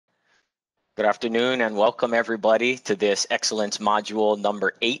Good afternoon and welcome everybody to this Excellence Module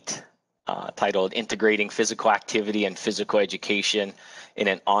number 8, titled Integrating Physical Activity and Physical Education in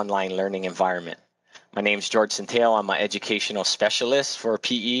an Online Learning Environment. My name is George Centeio. I'm an educational specialist for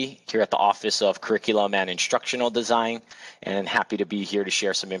PE here at the Office of Curriculum and Instructional Design, and happy to be here to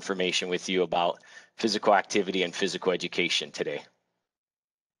share some information with you about physical activity and physical education today.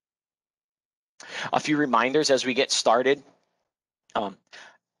 A few reminders as we get started.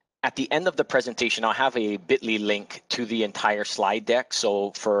 At the end of the presentation, I'll have a bit.ly link to the entire slide deck. So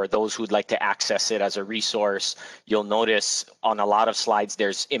for those who'd like to access it as a resource, you'll notice on a lot of slides,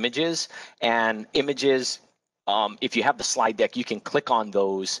 there's images and images. If you have the slide deck, you can click on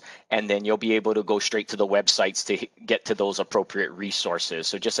those and then you'll be able to go straight to the websites to get to those appropriate resources.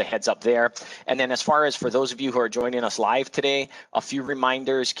 So just a heads up there. And then as far as for those of you who are joining us live today, a few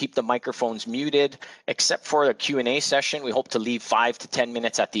reminders: keep the microphones muted, except for the Q&A session. We hope to leave 5 to 10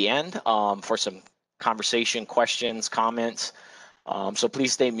 minutes at the end for some conversation, questions, comments. So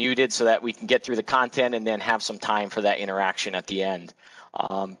please stay muted so that we can get through the content and then have some time for that interaction at the end.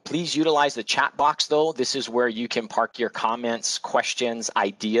 Please utilize the chat box though. This is where you can park your comments, questions,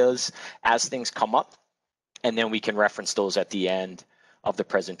 ideas as things come up, and then we can reference those at the end of the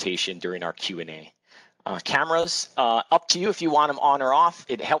presentation during our Q&A. Cameras, up to you if you want them on or off.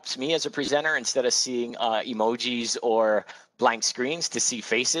 It helps me as a presenter, instead of seeing emojis or blank screens, to see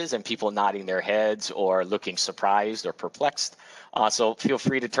faces and people nodding their heads or looking surprised or perplexed. So feel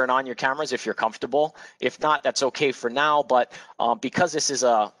free to turn on your cameras if you're comfortable. If not, that's okay for now, but because this is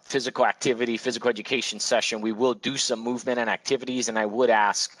a physical activity, physical education session, we will do some movement and activities, and I would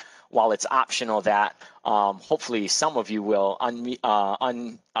ask, while it's optional, that hopefully some of you will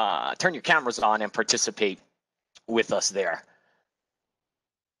turn your cameras on and participate with us there.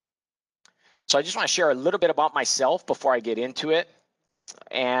 So I just want to share a little bit about myself before I get into it.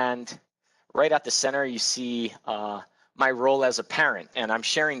 And right at the center, you see my role as a parent. And I'm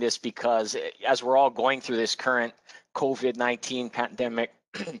sharing this because as we're all going through this current COVID-19 pandemic,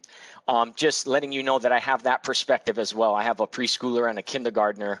 just letting you know that I have that perspective as well. I have a preschooler and a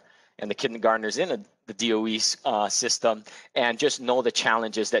kindergartner, and the kindergartner's in the DOE system, and just know the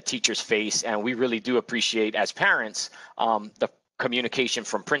challenges that teachers face. And we really do appreciate, as parents, the communication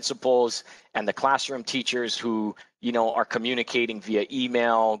from principals and the classroom teachers who, you know, are communicating via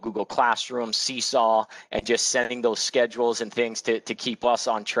email, Google Classroom, Seesaw, and just sending those schedules and things to keep us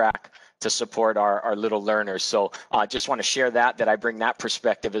on track to support our little learners. So just want to share that I bring that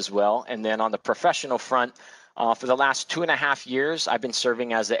perspective as well. And then on the professional front, for the last 2.5 years, I've been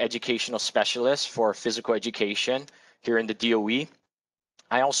serving as the educational specialist for physical education here in the DOE.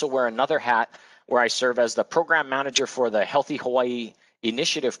 I also wear another hat where I serve as the program manager for the Healthy Hawaii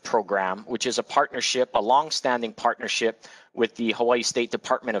Initiative program, which is a partnership, a long-standing partnership with the Hawaii State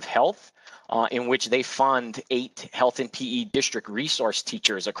Department of Health, in which they fund 8 health and PE district resource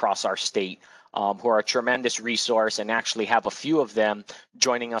teachers across our state, who are a tremendous resource, and actually have a few of them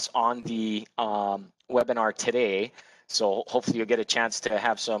joining us on the webinar today. So hopefully you'll get a chance to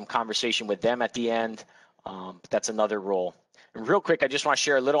have some conversation with them at the end. That's another role. And real quick, I just want to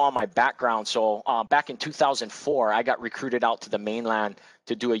share a little on my background. So back in 2004, I got recruited out to the mainland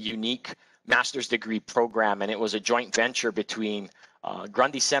to do a unique master's degree program, and it was a joint venture between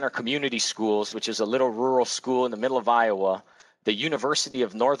Grundy Center Community Schools, which is a little rural school in the middle of Iowa, the University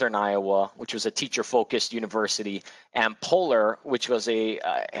of Northern Iowa, which was a teacher-focused university, and Polar, which was a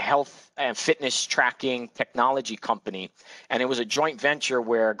health and fitness tracking technology company. And it was a joint venture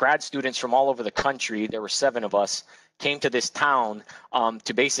where grad students from all over the country, there were 7 of us, came to this town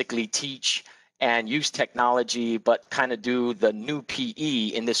to basically teach and use technology, but kind of do the new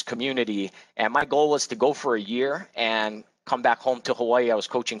PE in this community. And my goal was to go for a year and come back home to Hawaii. I was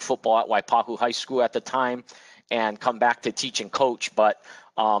coaching football at Waipahu High School at the time, and come back to teach and coach. But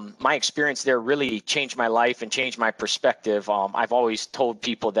my experience there really changed my life and changed my perspective. I've always told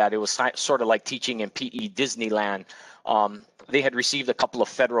people that it was sort of like teaching in PE Disneyland. They had received a couple of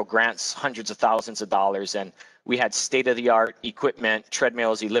federal grants, hundreds of thousands of dollars, and we had state-of-the-art equipment,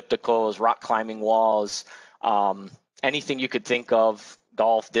 treadmills, ellipticals, rock climbing walls, anything you could think of,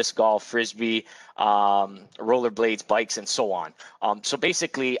 golf, disc golf, frisbee, rollerblades, bikes, and so on. So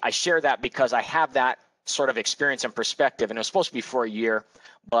basically, I share that because I have that sort of experience and perspective, and it was supposed to be for a year,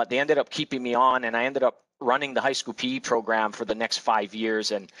 but they ended up keeping me on, and I ended up running the high school PE program for the next 5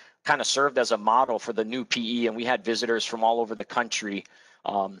 years and kind of served as a model for the new PE, and we had visitors from all over the country.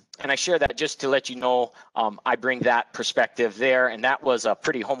 And I share that just to let you know, I bring that perspective there, and that was a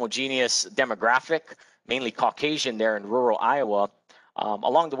pretty homogeneous demographic, mainly Caucasian there in rural Iowa.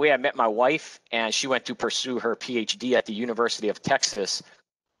 Along the way, I met my wife, and she went to pursue her PhD at the University of Texas.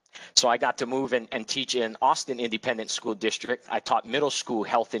 So I got to move and teach in Austin Independent School District. I taught middle school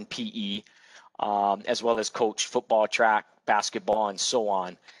health and PE, as well as coach football, track, basketball, and so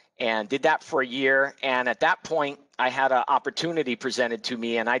on. And did that for a year. And at that point, I had an opportunity presented to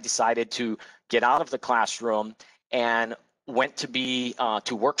me, and I decided to get out of the classroom and went to be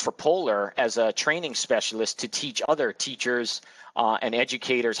to work for Polar as a training specialist to teach other teachers and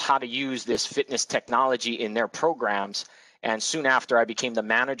educators how to use this fitness technology in their programs. And soon after, I became the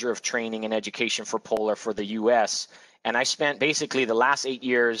manager of training and education for Polar for the US. And I spent basically the last 8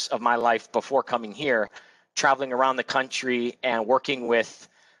 years of my life before coming here traveling around the country and working with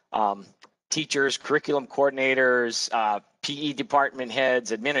teachers, curriculum coordinators, PE department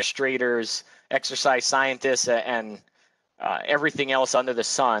heads, administrators, exercise scientists, and everything else under the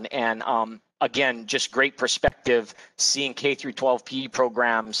sun. And again, just great perspective seeing K through 12 PE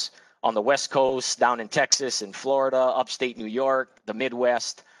programs on the West Coast, down in Texas and Florida, upstate New York, the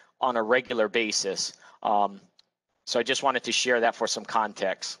Midwest on a regular basis. So I just wanted to share that for some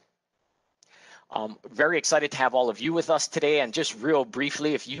context. Very excited to have all of you with us today. And just real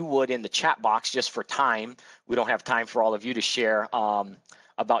briefly, if you would, in the chat box, just for time, we don't have time for all of you to share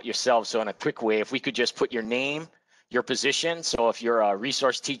about yourselves. So in a quick way, if we could just put your name, your position. So if you're a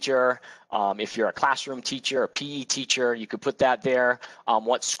resource teacher, if you're a classroom teacher, a PE teacher, you could put that there.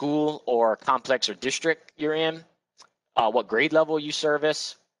 What school or complex or district you're in, what grade level you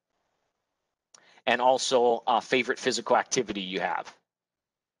service, and also favorite physical activity you have.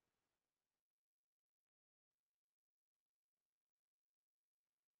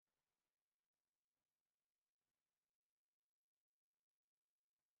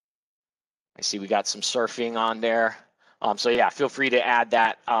 I see we got some surfing on there. So yeah, feel free to add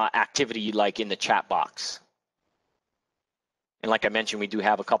that activity you like in the chat box. And like I mentioned, we do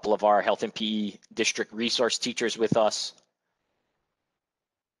have a couple of our health and PE district resource teachers with us.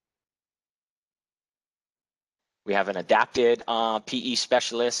 We have an adapted PE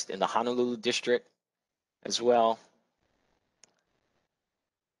specialist in the Honolulu district as well.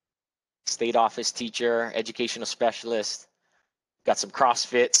 State office teacher, educational specialist. Got some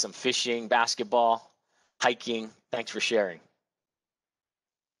CrossFit, some fishing, basketball, hiking. Thanks for sharing.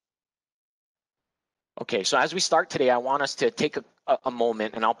 Okay, so as we start today, I want us to take a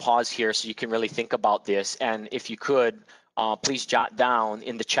moment, and I'll pause here so you can really think about this. And if you could, please jot down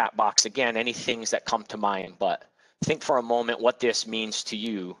in the chat box, again, any things that come to mind. But think for a moment what this means to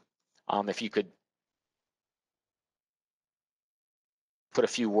you. If you could put a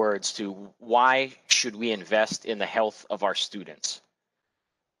few words to why should we invest in the health of our students?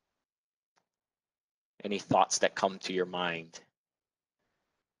 Any thoughts that come to your mind?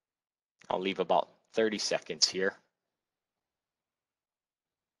 I'll leave about 30 seconds here.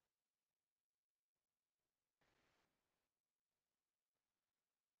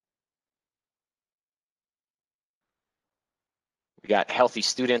 We got healthy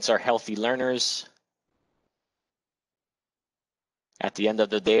students are healthy learners. At the end of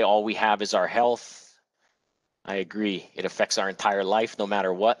the day, all we have is our health. I agree. It affects our entire life, no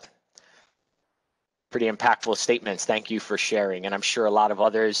matter what. Pretty impactful statements. Thank you for sharing. And I'm sure a lot of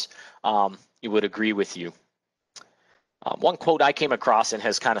others you would agree with you. One quote I came across and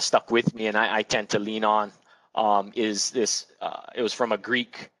has kind of stuck with me, and I tend to lean on, is this. It was from a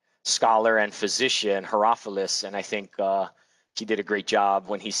Greek scholar and physician, Herophilus, and I think he did a great job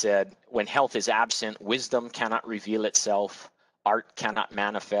when he said, "When health is absent, wisdom cannot reveal itself, art cannot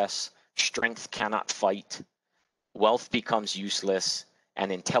manifest, strength cannot fight, wealth becomes useless,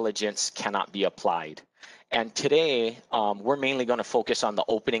 and intelligence cannot be applied." And today, we're mainly going to focus on the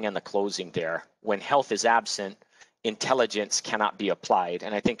opening and the closing there. When health is absent, intelligence cannot be applied.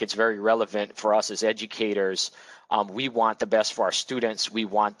 And I think it's very relevant for us as educators. We want the best for our students. We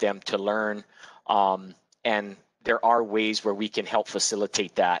want them to learn. And there are ways where we can help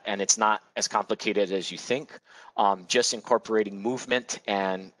facilitate that. And it's not as complicated as you think. Just incorporating movement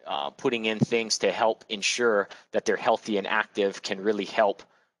and putting in things to help ensure that they're healthy and active can really help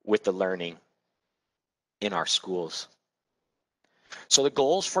with the learning in our schools. So the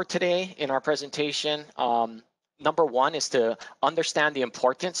goals for today in our presentation, number one is to understand the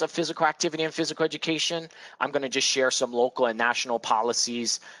importance of physical activity and physical education. I'm going to just share some local and national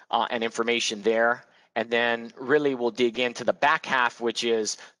policies and information there. And then really we'll dig into the back half, which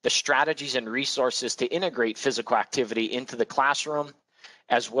is the strategies and resources to integrate physical activity into the classroom,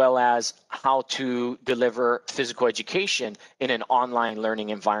 as well as how to deliver physical education in an online learning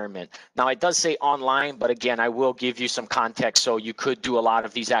environment. Now, it does say online, but again, I will give you some context. So you could do a lot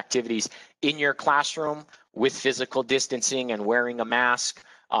of these activities in your classroom with physical distancing and wearing a mask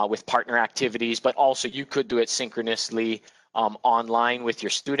with partner activities, but also you could do it synchronously online with your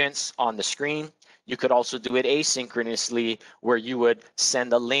students on the screen. You could also do it asynchronously, where you would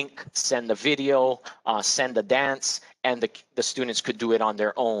send a link, send a video, send a dance, and the students could do it on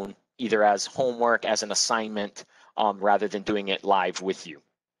their own, either as homework, as an assignment, rather than doing it live with you.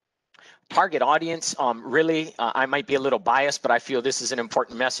 Target audience, really, I might be a little biased, but I feel this is an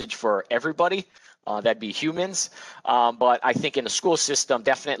important message for everybody. That'd be humans. But I think in the school system,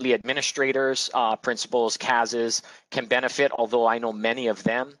 definitely administrators, principals, CASs can benefit, although I know many of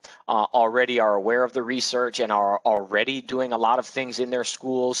them already are aware of the research and are already doing a lot of things in their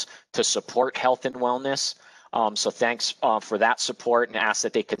schools to support health and wellness. So thanks for that support, and ask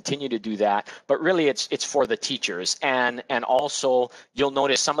that they continue to do that. But really, it's for the teachers. And also, you'll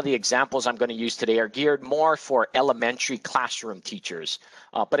notice some of the examples I'm going to use today are geared more for elementary classroom teachers.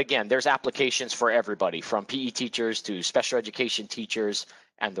 But again, there's applications for everybody, from PE teachers to special education teachers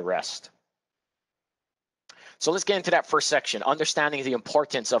and the rest. So let's get into that first section, understanding the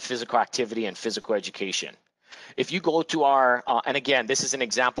importance of physical activity and physical education. If you go to our, and again, this is an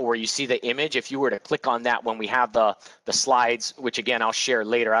example where you see the image. If you were to click on that when we have the slides, which again, I'll share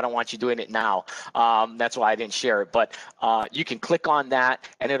later. I don't want you doing it now. That's why I didn't share it. But you can click on that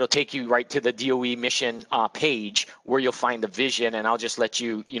and it'll take you right to the DOE mission page where you'll find the vision. And I'll just let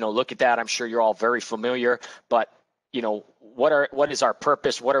you, look at that. I'm sure you're all very familiar, but what is our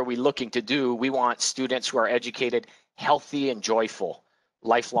purpose? What are we looking to do? We want students who are educated, healthy, and joyful,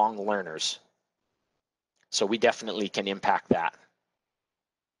 lifelong learners. So we definitely can impact that.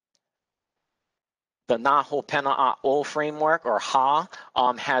 The Na Hopena A'o framework, or HA,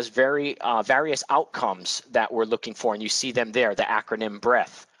 has various outcomes that we're looking for, and you see them there, the acronym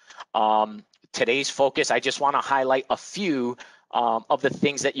BREATH. Today's focus, I just want to highlight a few of the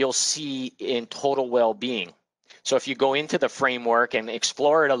things that you'll see in total well-being. So if you go into the framework and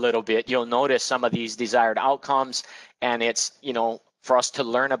explore it a little bit, you'll notice some of these desired outcomes, and it's, for us to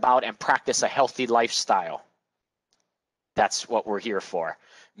learn about and practice a healthy lifestyle. That's what we're here for.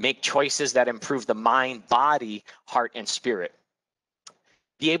 Make choices that improve the mind, body, heart, and spirit.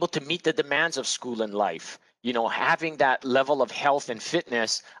 Be able to meet the demands of school and life. Having that level of health and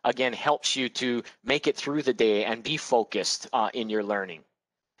fitness, again, helps you to make it through the day and be focused in your learning.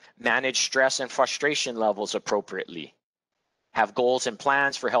 Manage stress and frustration levels appropriately. Have goals and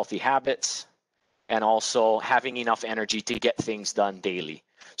plans for healthy habits, and also having enough energy to get things done daily.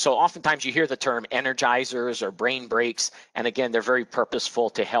 So oftentimes you hear the term energizers or brain breaks, and again, they're very purposeful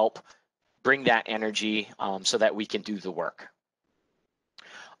to help bring that energy so that we can do the work.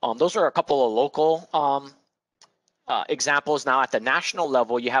 Those are a couple of local examples. Now at the national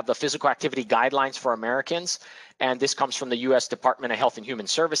level, you have the physical activity guidelines for Americans, and this comes from the U.S. Department of Health and Human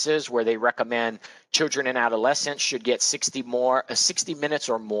Services, where they recommend children and adolescents should get 60 minutes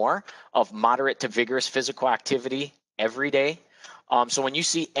or more of moderate to vigorous physical activity every day. So when you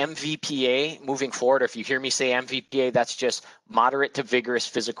see MVPA moving forward, or if you hear me say MVPA, that's just moderate to vigorous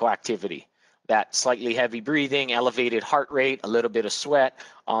physical activity. That slightly heavy breathing, elevated heart rate, a little bit of sweat,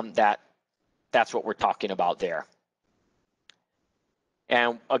 that's what we're talking about there.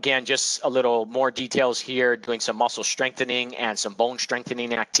 And again, just a little more details here, doing some muscle strengthening and some bone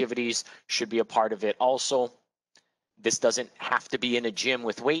strengthening activities should be a part of it also. This doesn't have to be in a gym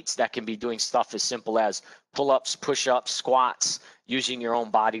with weights. That can be doing stuff as simple as pull-ups, push-ups, squats, using your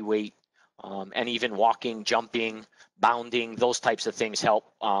own body weight, and even walking, jumping, bounding, those types of things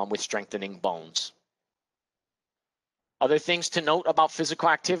help with strengthening bones. Other things to note about physical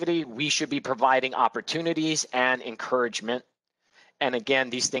activity, we should be providing opportunities and encouragement. And again,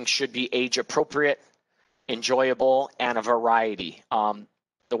 these things should be age appropriate, enjoyable, and a variety.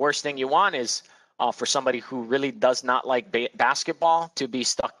 The worst thing you want is for somebody who really does not like basketball to be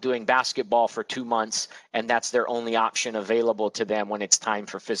stuck doing basketball for 2 months, and that's their only option available to them when it's time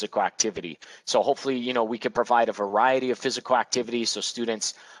for physical activity. So hopefully, we can provide a variety of physical activities so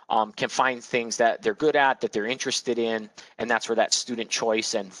students can find things that they're good at, that they're interested in, and that's where that student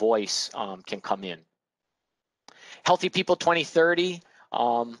choice and voice can come in. Healthy People 2030.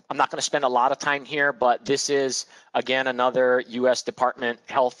 I'm not going to spend a lot of time here, but this is, again, another U.S. Department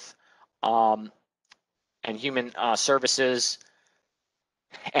Health and Human Services.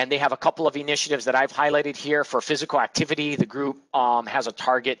 And they have a couple of initiatives that I've highlighted here for physical activity. The group has a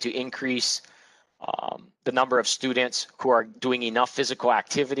target to increase the number of students who are doing enough physical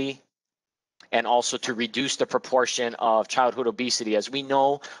activity, and also to reduce the proportion of childhood obesity. As we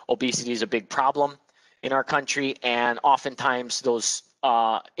know, obesity is a big problem in our country, and oftentimes those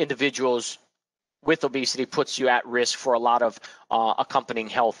individuals with obesity puts you at risk for a lot of accompanying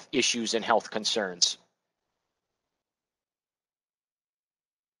health issues and health concerns.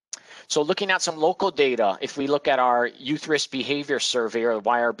 So looking at some local data, if we look at our Youth Risk Behavior Survey or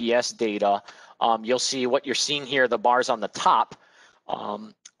YRBS data, you'll see what you're seeing here, the bars on the top.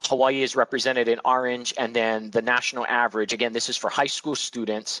 Hawaii is represented in orange, and then the national average. Again, this is for high school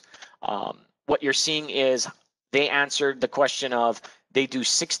students. What you're seeing is they answered the question of they do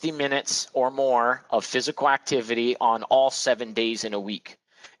 60 minutes or more of physical activity on all 7 days in a week.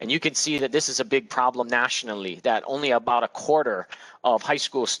 And you can see that this is a big problem nationally, that only about a quarter of high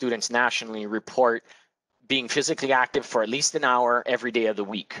school students nationally report being physically active for at least an hour every day of the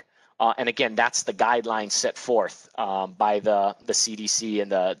week. And again, that's the guidelines set forth by the CDC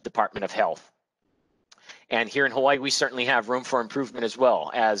and the Department of Health. And here in Hawaii, we certainly have room for improvement as well,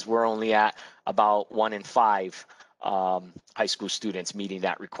 as we're only at about 1 in 5 high school students meeting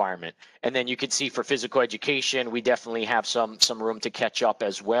that requirement. And then you can see for physical education, we definitely have some room to catch up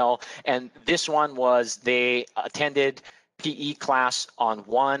as well. And this one was they attended PE class on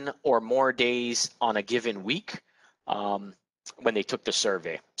 1 or more days on a given week when they took the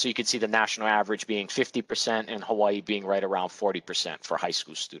survey. So you can see the national average being 50% and Hawaii being right around 40% for high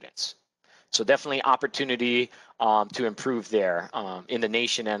school students. So definitely opportunity to improve there in the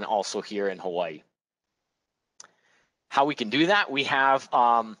nation and also here in Hawaii. How we can do that, we have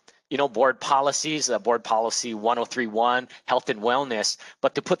board policies, board policy 1031, health and wellness.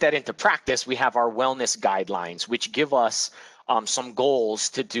 But to put that into practice, we have our wellness guidelines, which give us some goals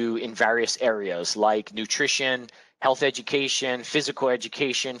to do in various areas like nutrition, health education, physical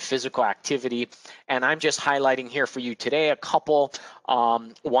activity. And I'm just highlighting here for you today a couple,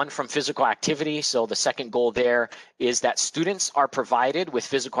 one from physical activity. So the second goal there is that students are provided with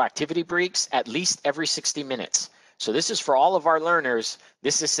physical activity breaks at least every 60 minutes. So this is for all of our learners.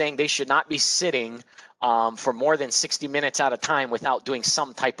 This is saying they should not be sitting for more than 60 minutes at a time without doing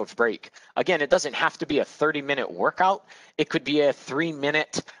some type of break. Again, it doesn't have to be a 30-minute workout. It could be a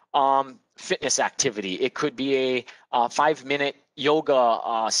 3-minute fitness activity. It could be a 5-minute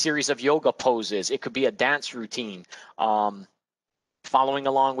yoga series of yoga poses. It could be a dance routine following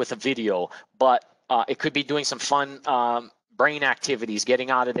along with a video. But it could be doing some fun brain activities, getting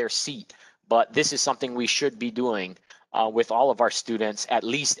out of their seat. But this is something we should be doing with all of our students at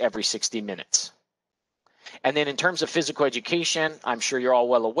least every 60 minutes. And then in terms of physical education, I'm sure you're all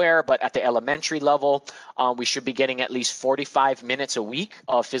well aware, but at the elementary level, we should be getting at least 45 minutes a week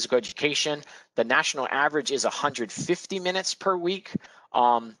of physical education. The national average is 150 minutes per week.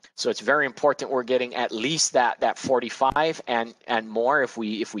 So it's very important we're getting at least that 45 and more if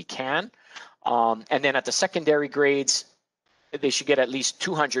we can. And then at the secondary grades, they should get at least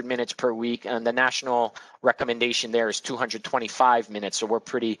 200 minutes per week, and the national recommendation there is 225 minutes. So we're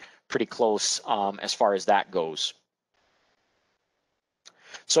pretty close as far as that goes.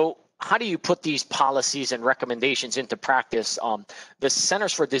 So how do you put these policies and recommendations into practice? The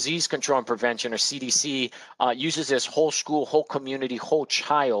Centers for Disease Control and Prevention, or CDC, uses this whole school, whole community, whole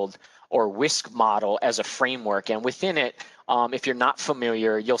child, or WISC model as a framework. And within it, if you're not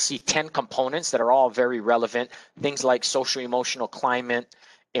familiar, you'll see 10 components that are all very relevant. Things like social emotional climate,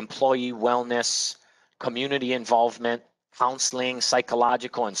 employee wellness, community involvement, counseling,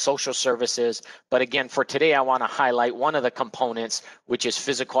 psychological and social services. But again, for today, I want to highlight one of the components, which is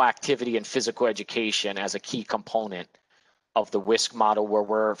physical activity and physical education as a key component of the WISC model, where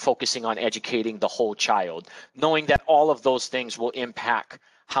we're focusing on educating the whole child, knowing that all of those things will impact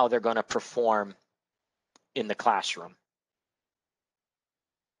how they're going to perform in the classroom.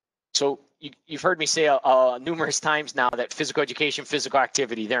 So you've heard me say numerous times now that physical education, physical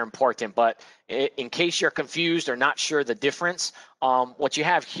activity, they're important. But in case you're confused or not sure the difference, what you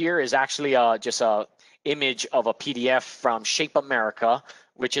have here is actually just a image of a PDF from Shape America,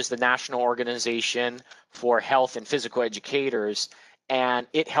 which is the national organization for health and physical educators. And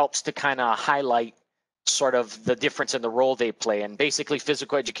it helps to kind of highlight sort of the difference in the role they play. And basically,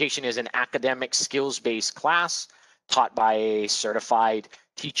 physical education is an academic skills-based class taught by a certified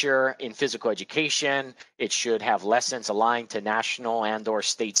teacher in physical education. It should have lessons aligned to national and/or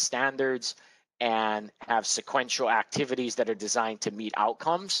state standards and have sequential activities that are designed to meet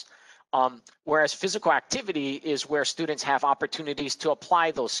outcomes. Whereas physical activity is where students have opportunities to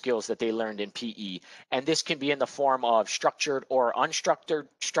apply those skills that they learned in PE. And this can be in the form of structured or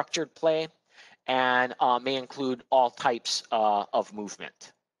unstructured play, and may include all types of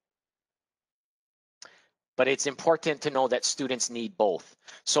movement. But it's important to know that students need both.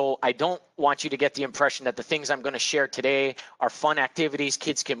 So I don't want you to get the impression that the things I'm going to share today are fun activities,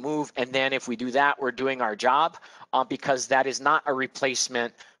 kids can move, and then if we do that, we're doing our job, because that is not a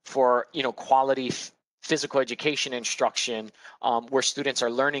replacement for quality physical education instruction, where students are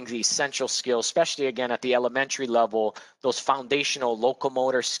learning the essential skills, especially again at the elementary level, those foundational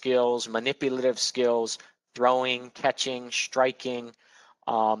locomotor skills, manipulative skills, throwing, catching, striking,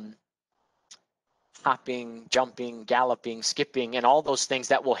 um, hopping, jumping, galloping, skipping, and all those things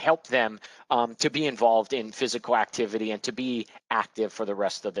that will help them to be involved in physical activity and to be active for the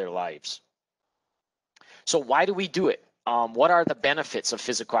rest of their lives. So why do we do it? What are the benefits of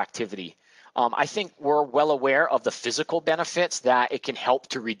physical activity? I think we're well aware of the physical benefits, that it can help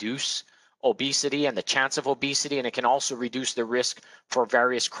to reduce obesity and the chance of obesity, and it can also reduce the risk for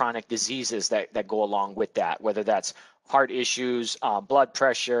various chronic diseases that go along with that, whether that's heart issues, blood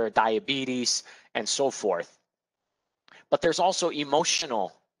pressure, diabetes, and so forth. But there's also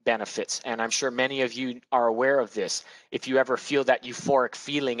emotional benefits, and I'm sure many of you are aware of this. If you ever feel that euphoric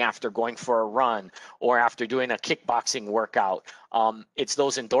feeling after going for a run or after doing a kickboxing workout, it's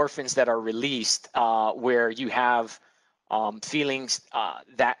those endorphins that are released where you have feelings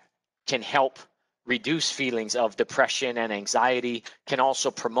that can help reduce feelings of depression and anxiety, can also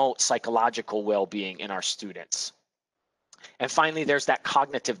promote psychological well-being in our students. And finally, there's that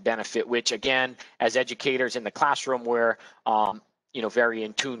cognitive benefit, which again, as educators in the classroom, we're very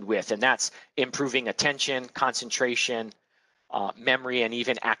in tune with, and that's improving attention, concentration, memory, and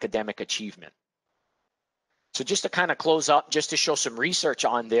even academic achievement. So just to kind of close up, just to show some research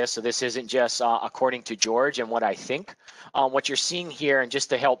on this, so this isn't just according to George and what I think. What you're seeing here, and just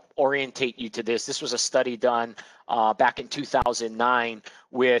to help orientate you to this was a study done back in 2009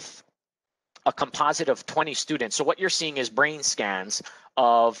 with a composite of 20 students. So what you're seeing is brain scans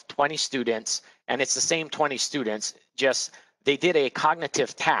of 20 students, and it's the same 20 students, just they did a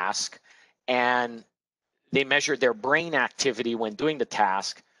cognitive task and they measured their brain activity when doing the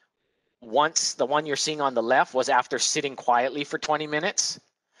task. Once, the one you're seeing on the left was after sitting quietly for 20 minutes,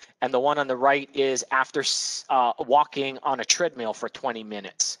 and the one on the right is after walking on a treadmill for 20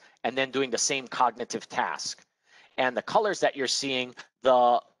 minutes and then doing the same cognitive task. And the colors that you're seeing,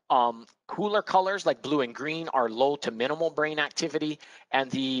 the cooler colors like blue and green are low to minimal brain activity,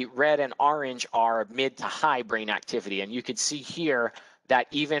 and the red and orange are mid to high brain activity. And you can see here that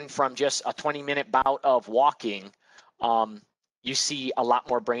even from just a 20-minute bout of walking, you see a lot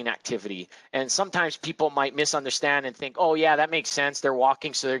more brain activity. And sometimes people might misunderstand and think, oh yeah, that makes sense. They're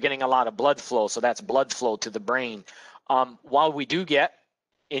walking, so they're getting a lot of blood flow. So that's blood flow to the brain. While we do get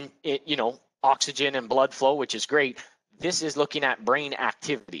oxygen and blood flow, which is great, this is looking at brain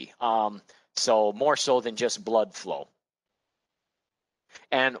activity. So more so than just blood flow.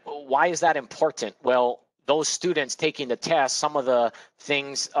 And why is that important? Well, those students taking the test, some of the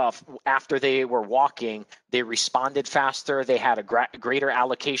things after they were walking, they responded faster, they had a greater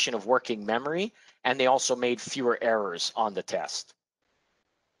allocation of working memory, and they also made fewer errors on the test.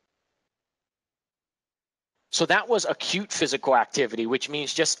 So that was acute physical activity, which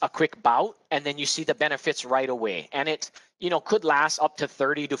means just a quick bout, and then you see the benefits right away. And it, could last up to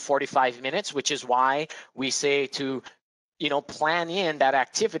 30 to 45 minutes, which is why we say to, plan in that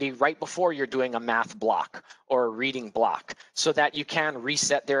activity right before you're doing a math block or a reading block, so that you can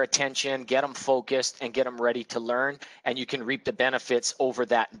reset their attention, get them focused, and get them ready to learn, and you can reap the benefits over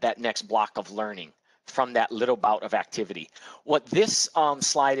that next block of learning from that little bout of activity. What this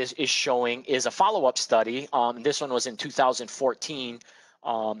slide is showing is a follow-up study. This one was in 2014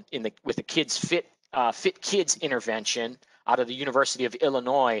 with the Kids Fit Kids intervention out of the University of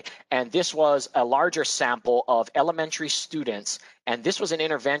Illinois. And this was a larger sample of elementary students. And this was an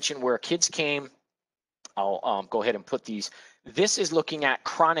intervention where kids came. I'll go ahead and put these. This is looking at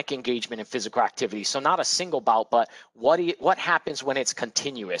chronic engagement in physical activity. So not a single bout, but what happens when it's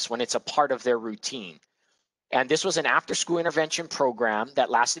continuous, when it's a part of their routine. And this was an after-school intervention program that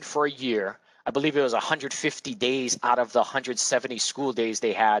lasted for a year. I believe it was 150 days out of the 170 school days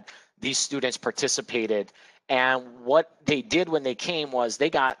they had. These students participated. And what they did when they came was they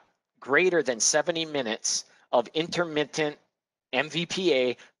got greater than 70 minutes of intermittent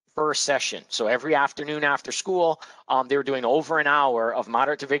MVPA per session. So every afternoon after school, they were doing over an hour of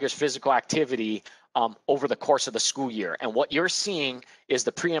moderate to vigorous physical activity over the course of the school year. And what you're seeing is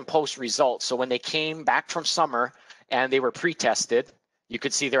the pre and post results. So when they came back from summer and they were pre-tested, you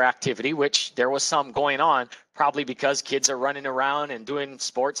could see their activity, which there was some going on, probably because kids are running around and doing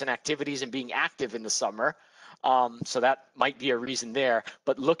sports and activities and being active in the summer. So that might be a reason there.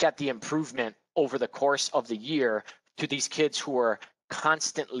 But look at the improvement over the course of the year to these kids who are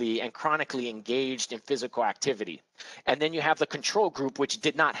constantly and chronically engaged in physical activity. And then you have the control group, which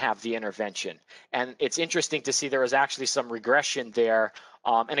did not have the intervention. And it's interesting to see there was actually some regression there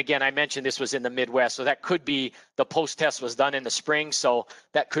And again, I mentioned this was in the Midwest, so that could be the post-test was done in the spring, so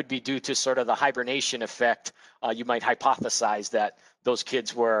that could be due to sort of the hibernation effect. You might hypothesize that those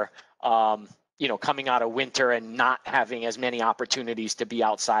kids were coming out of winter and not having as many opportunities to be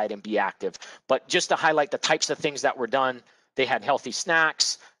outside and be active. But just to highlight the types of things that were done, they had healthy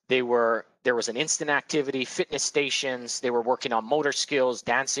snacks. There was an instant activity, fitness stations. They were working on motor skills,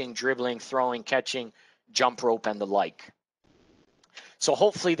 dancing, dribbling, throwing, catching, jump rope, and the like. So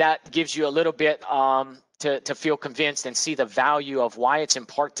hopefully that gives you a little bit to feel convinced and see the value of why it's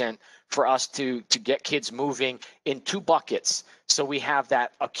important for us to get kids moving in two buckets. So we have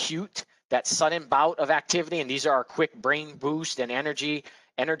that acute, that sudden bout of activity, and these are our quick brain boost and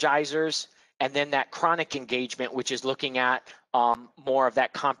energizers, and then that chronic engagement, which is looking at more of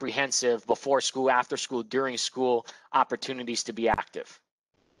that comprehensive before school, after school, during school opportunities to be active.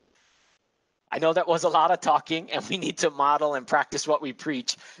 I know that was a lot of talking, and we need to model and practice what we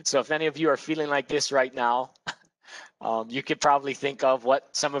preach. So if any of you are feeling like this right now, you could probably think of what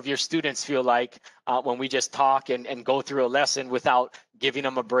some of your students feel like when we just talk and go through a lesson without giving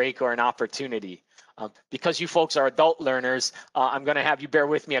them a break or an opportunity. Because you folks are adult learners, I'm going to have you bear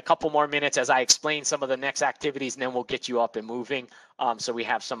with me a couple more minutes as I explain some of the next activities, and then we'll get you up and moving so we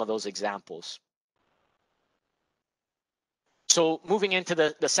have some of those examples. So moving into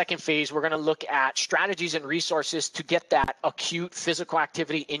the second phase, we're going to look at strategies and resources to get that acute physical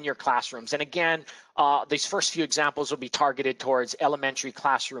activity in your classrooms. And again, these first few examples will be targeted towards elementary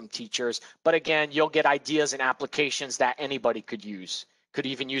classroom teachers. But again, you'll get ideas and applications that anybody could use. Could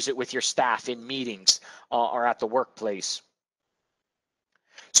even use it with your staff in meetings or at the workplace.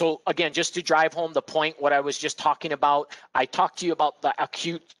 So again, just to drive home the point, what I was just talking about, I talked to you about the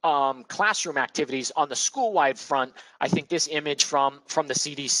acute classroom activities on the school-wide front. I think this image from the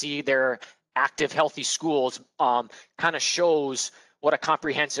CDC, their Active Healthy Schools, kind of shows what a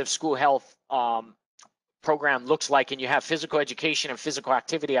comprehensive school health program looks like. And you have physical education and physical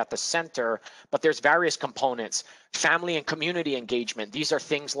activity at the center, but there's various components. Family and community engagement. These are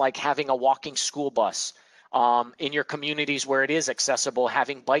things like having a walking school bus. In your communities where it is accessible,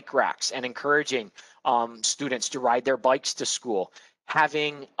 having bike racks and encouraging students to ride their bikes to school,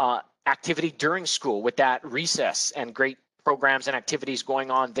 having activity during school with that recess and great programs and activities going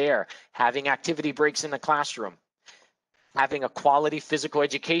on there, having activity breaks in the classroom, having a quality physical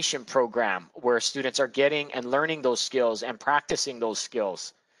education program where students are getting and learning those skills and practicing those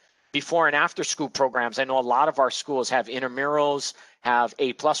skills. Before and after school programs, I know a lot of our schools have intramurals, have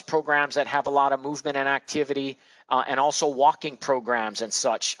A+ programs that have a lot of movement and activity, and also walking programs and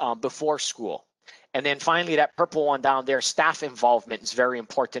such before school. And then finally, that purple one down there, staff involvement is very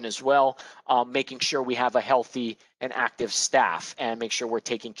important as well, making sure we have a healthy and active staff and make sure we're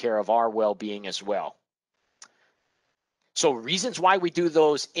taking care of our well-being as well. So reasons why we do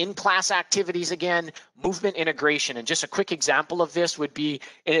those in-class activities, again, movement integration. And just a quick example of this would be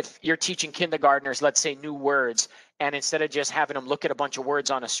if you're teaching kindergartners, let's say new words, and instead of just having them look at a bunch of words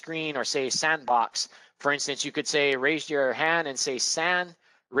on a screen or say sandbox, for instance, you could say, raise your hand and say sand,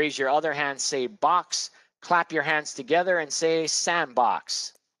 raise your other hand, say box, clap your hands together and say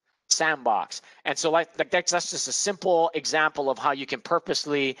sandbox. Sandbox. And so that's just a simple example of how you can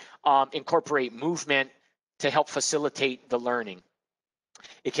purposely incorporate movement to help facilitate the learning.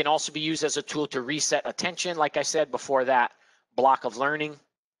 It can also be used as a tool to reset attention, like I said before, that block of learning.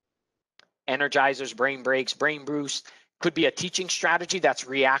 Energizers, brain breaks, brain boost. Could be a teaching strategy that's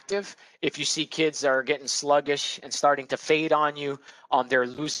reactive. If you see kids that are getting sluggish and starting to fade on you, they're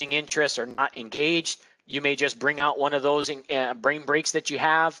losing interest or not engaged, you may just bring out one of those brain breaks that you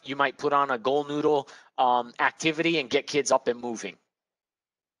have. You might put on a goal noodle activity and get kids up and moving.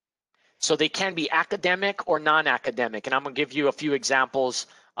 So they can be academic or non-academic, and I'm going to give you a few examples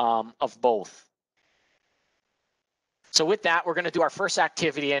of both. So with that, we're going to do our first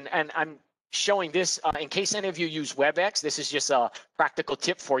activity, and I'm showing this in case any of you use WebEx. This is just a practical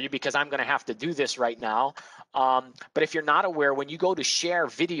tip for you because I'm going to have to do this right now. But if you're not aware, when you go to share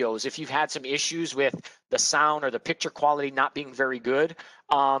videos, if you've had some issues with the sound or the picture quality not being very good,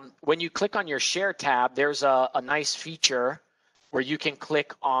 when you click on your share tab, there's a nice feature where you can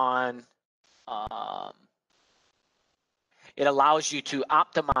click on it allows you to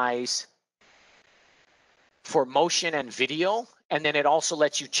optimize for motion and video, and then it also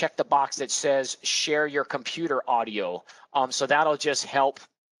lets you check the box that says share your computer audio. So that'll just help.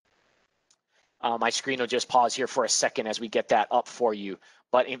 My screen will just pause here for a second as we get that up for you.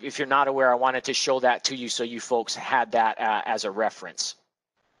 But if you're not aware, I wanted to show that to you so you folks had that as a reference.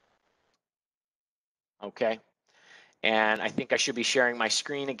 Okay, and I think I should be sharing my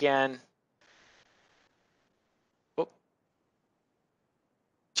screen again.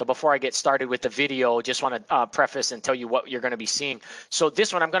 So before I get started with the video, just want to preface and tell you what you're going to be seeing. So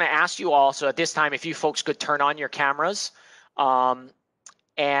this one, I'm going to ask you all, so at this time, if you folks could turn on your cameras, and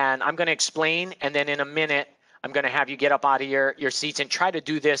I'm going to explain, and then in a minute, I'm going to have you get up out of your seats and try to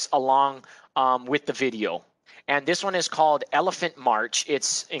do this along with the video. And this one is called Elephant March.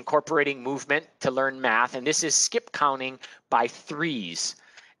 It's incorporating movement to learn math, and this is skip counting by threes.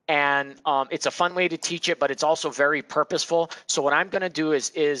 And it's a fun way to teach it, but it's also very purposeful. So what I'm going to do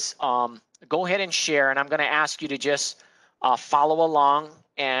is go ahead and share, and I'm going to ask you to just follow along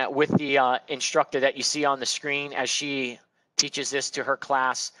with the instructor that you see on the screen as she teaches this to her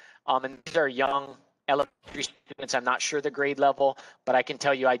class. And these are young elementary students. I'm not sure the grade level, but I can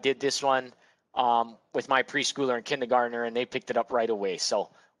tell you I did this one with my preschooler and kindergartner, and they picked it up right away.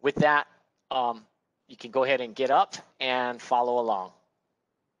 So with that, you can go ahead and get up and follow along.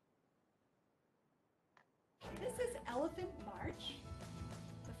 This is Elephant March.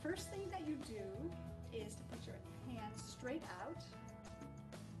 The first thing that you do is to put your hands straight out,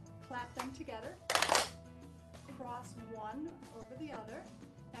 clap them together, cross one over the other.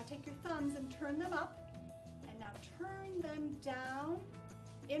 Now take your thumbs and turn them up, and now turn them down,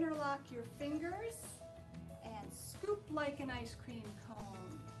 interlock your fingers, and scoop like an ice cream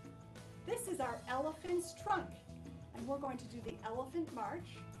cone. This is our elephant's trunk, and we're going to do the Elephant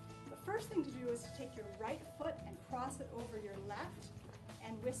March. The first thing to do is to take your right foot and cross it over your left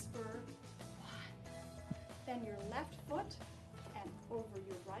and whisper 1. Then your left foot and over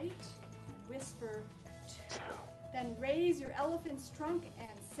your right and whisper 2. Then raise your elephant's trunk and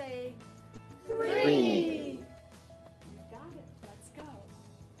say 3. You got it. Let's go.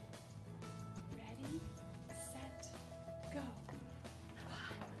 Ready, set, go.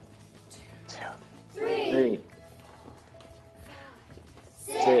 1, 2, 3.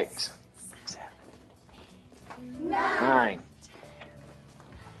 6, 7, 9,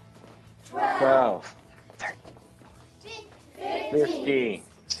 12, 13, 15,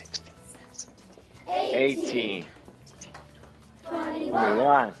 16, 18,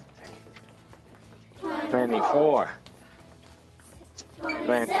 21, 24,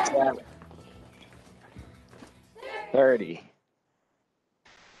 27, 30.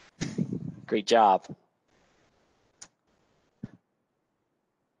 Great job.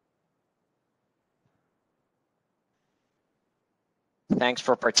 Thanks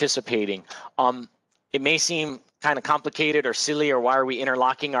for participating. It may seem kind of complicated or silly, or why are we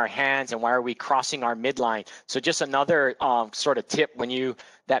interlocking our hands and why are we crossing our midline? So just another sort of tip,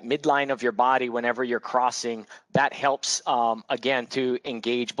 that midline of your body, whenever you're crossing, that helps, again, to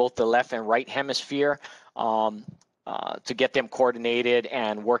engage both the left and right hemisphere to get them coordinated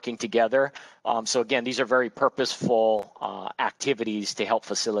and working together. So again, these are very purposeful activities to help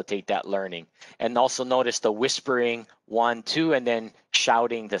facilitate that learning. And also notice the whispering 1, 2, and then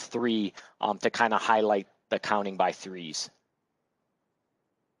shouting the 3 to kind of highlight the counting by threes.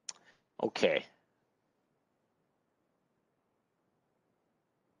 Okay.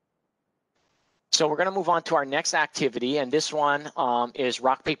 So we're going to move on to our next activity, and this one is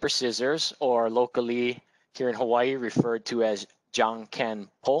rock, paper, scissors, or locally here in Hawaii referred to as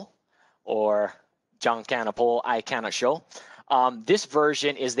Jankenpo, or Jankanapol, I cannot show. This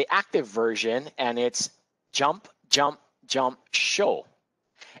version is the active version, and it's jump, jump, jump, show.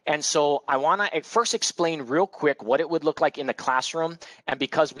 And so I want to first explain real quick what it would look like in the classroom. And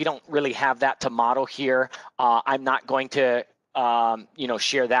because we don't really have that to model here, I'm not going to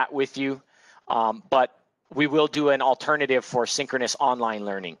share that with you. But we will do an alternative for synchronous online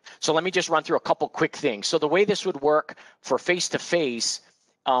learning. So let me just run through a couple quick things. So the way this would work for face-to-face,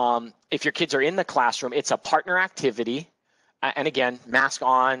 if your kids are in the classroom, it's a partner activity. And again, mask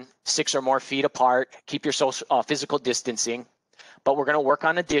on, 6 or more feet apart, keep your social, physical distancing. But we're going to work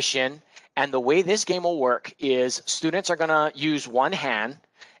on addition. And the way this game will work is students are going to use one hand,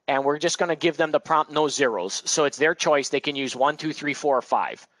 and we're just going to give them the prompt no zeros. So it's their choice. They can use 1, 2, 3, 4, or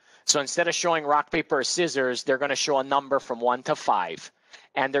 5. So instead of showing rock, paper, or scissors, they're going to show a number from 1 to 5,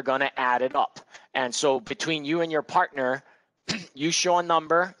 and they're going to add it up. And so between you and your partner, you show a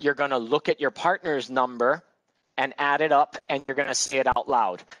number, you're going to look at your partner's number and add it up, and you're going to say it out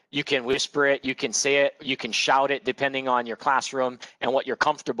loud. You can whisper it, you can say it, you can shout it, depending on your classroom and what you're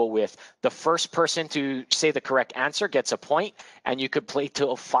comfortable with. The first person to say the correct answer gets a point, and you could play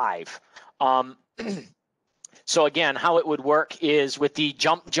till 5. So again, how it would work is with the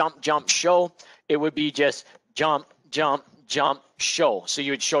jump, jump, jump, show, it would be just jump, jump, jump, show. So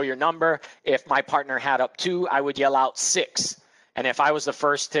you would show your number. If my partner had up 2, I would yell out 6. And if I was the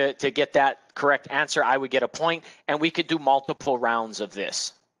first to get that correct answer, I would get a point, and we could do multiple rounds of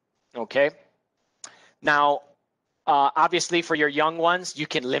this. Okay. Now, Obviously, for your young ones, you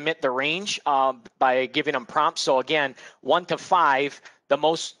can limit the range by giving them prompts. So again, 1 to 5, the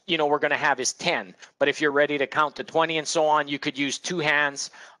most we're going to have is 10. But if you're ready to count to 20 and so on, you could use 2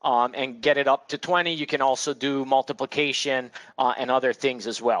 hands and get it up to 20. You can also do multiplication and other things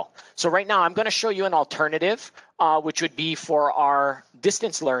as well. So right now, I'm going to show you an alternative, which would be for our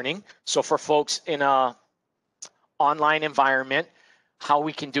distance learning. So for folks in a online environment, how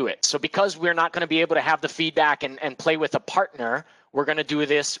we can do it. So because we're not going to be able to have the feedback and play with a partner, we're going to do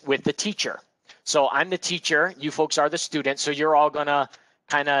this with the teacher. So I'm the teacher, you folks are the students, so you're all going to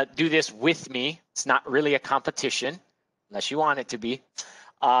kind of do this with me. It's not really a competition, unless you want it to be.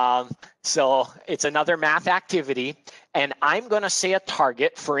 So it's another math activity, and I'm going to say a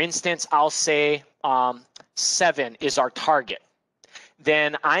target. For instance, I'll say 7 is our target.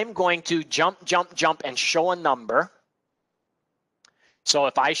 Then I'm going to jump, jump, jump, and show a number. So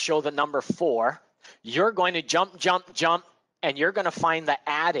if I show the number 4, you're going to jump, jump, jump, and you're going to find the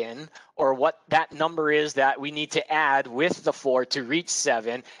add-in or what that number is that we need to add with the 4 to reach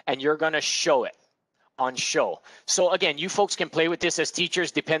 7, and you're going to show it on show. So again, you folks can play with this as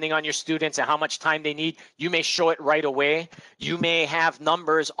teachers depending on your students and how much time they need. You may show it right away. You may have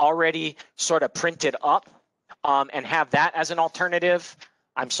numbers already sort of printed up and have that as an alternative.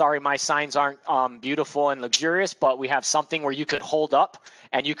 I'm sorry, my signs aren't beautiful and luxurious, but we have something where you could hold up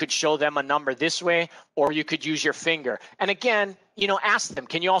and you could show them a number this way, or you could use your finger. And again, ask them,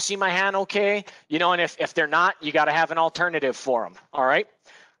 can you all see my hand okay? And if they're not, you got to have an alternative for them, all right?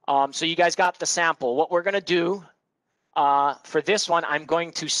 So you guys got the sample. What we're going to do for this one, I'm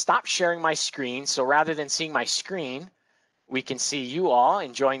going to stop sharing my screen. So rather than seeing my screen, we can see you all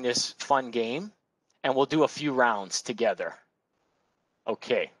enjoying this fun game, and we'll do a few rounds together.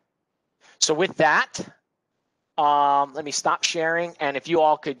 Okay, so with that, let me stop sharing, and if you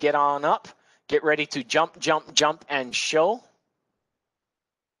all could get on up, get ready to jump, jump, jump, and show.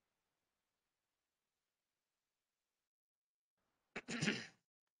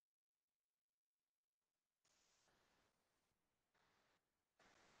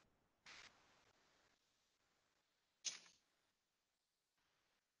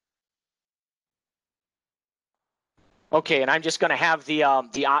 Okay, and I'm just going to have the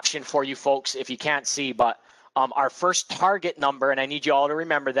option for you folks if you can't see, but our first target number, and I need you all to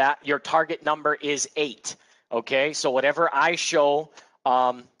remember that, your target number is 8. Okay, so whatever I show,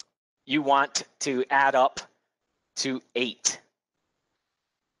 you want to add up to 8.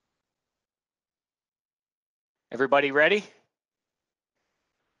 Everybody ready?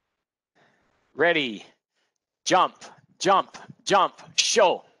 Ready, jump, jump, jump,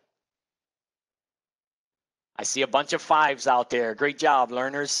 show. I see a bunch of 5s out there. Great job,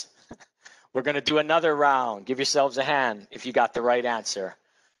 learners. We're going to do another round. Give yourselves a hand if you got the right answer.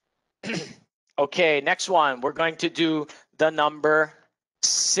 Okay, next one. We're going to do the number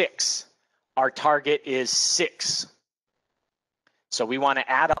 6. Our target is 6. So we want to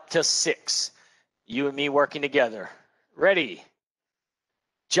add up to 6. You and me working together. Ready?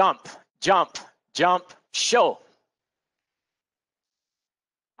 Jump, jump, jump, show.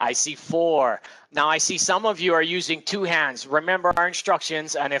 I see 4. Now I see some of you are using 2 hands. Remember our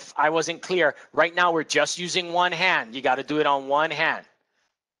instructions, and if I wasn't clear, right now we're just using 1 hand. You got to do it on 1 hand.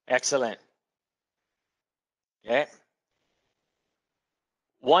 Excellent. Okay.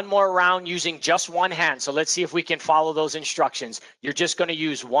 One more round using just 1 hand. So let's see if we can follow those instructions. You're just going to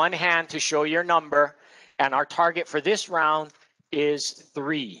use 1 hand to show your number, and our target for this round is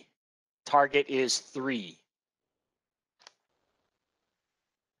 3. Target is 3.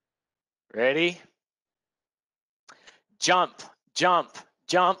 Ready? Jump, jump,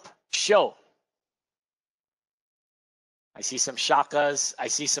 jump, show. I see some shakas. I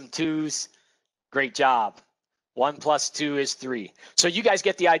see some 2s. Great job. 1 plus 2 is 3. So you guys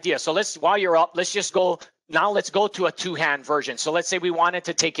get the idea. So while you're up, let's just go. Now let's go to a 2-hand version. So let's say we wanted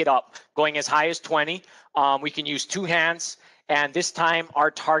to take it up, going as high as 20. We can use 2 hands. And this time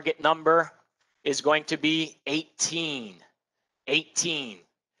our target number is going to be 18. 18.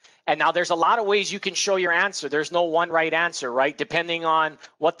 And now there's a lot of ways you can show your answer. There's no one right answer, right? Depending on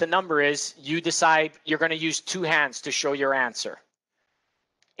what the number is, you decide you're going to use 2 hands to show your answer.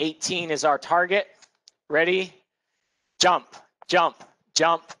 18 is our target. Ready? Jump, jump,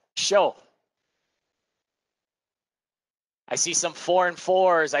 jump, show. I see some 4 and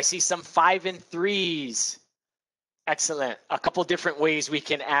 4s. I see some 5 and 3s. Excellent. A couple different ways we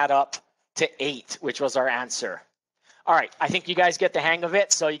can add up to 8, which was our answer. All right, I think you guys get the hang of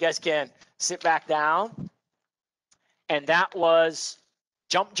it, so you guys can sit back down. And that was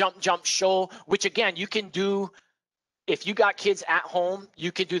jump, jump, jump, show, which again, you can do if you got kids at home,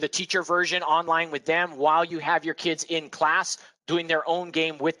 you can do the teacher version online with them while you have your kids in class doing their own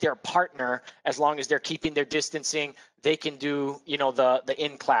game with their partner. As long as they're keeping their distancing, they can do, you know, the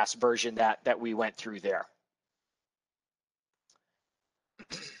in-class version that we went through there.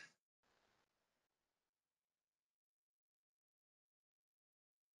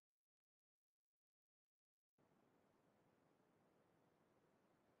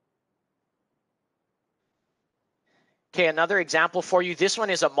 Okay, another example for you. This one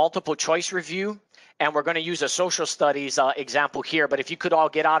is a multiple choice review, and we're going to use a social studies example here. But if you could all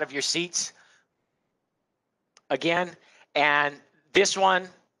get out of your seats again, and this one,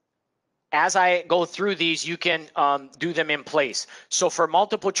 as I go through these, you can do them in place. So for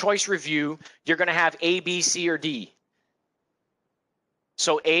multiple choice review, you're going to have A, B, C, or D.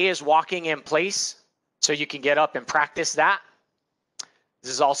 So A is walking in place, so you can get up and practice that.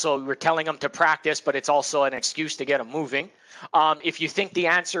 This is also, we're telling them to practice, but it's also an excuse to get them moving. If you think the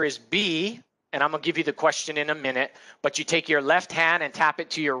answer is B, and I'm gonna give you the question in a minute, but you take your left hand and tap it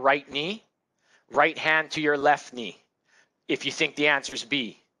to your right knee, right hand to your left knee. If you think the answer is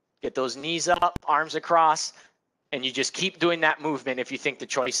B, get those knees up, arms across, and you just keep doing that movement if you think the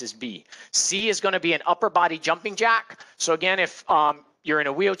choice is B. C is gonna be an upper body jumping jack. So again, if you're in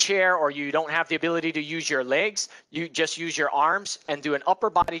a wheelchair or you don't have the ability to use your legs, you just use your arms and do an upper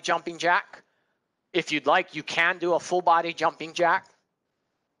body jumping jack. If you'd like, you can do a full body jumping jack.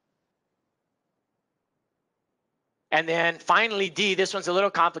 And then finally, D, this one's a little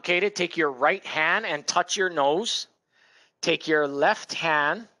complicated. Take your right hand and touch your nose. Take your left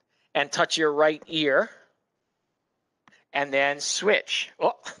hand and touch your right ear. And then switch.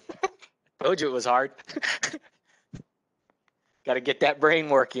 Oh, told you it was hard. Got to get that brain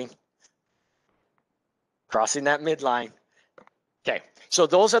working. Crossing that midline. Okay, so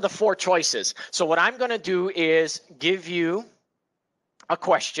those are the 4 choices. So what I'm going to do is give you a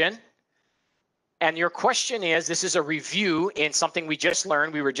question. And your question is, this is a review in something we just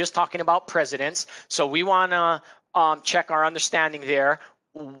learned. We were just talking about presidents. So we want to check our understanding there.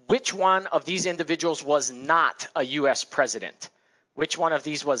 Which one of these individuals was not a U.S. president? Which one of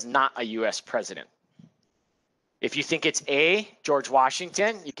these was not a U.S. president? If you think it's A, George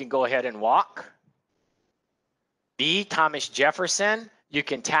Washington, you can go ahead and walk. B, Thomas Jefferson, you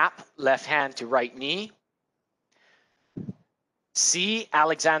can tap left hand to right knee. C,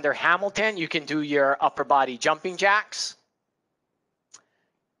 Alexander Hamilton, you can do your upper body jumping jacks.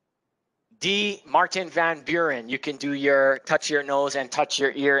 D, Martin Van Buren, you can do your touch your nose and touch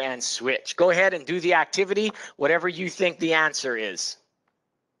your ear and switch. Go ahead and do the activity, whatever you think the answer is.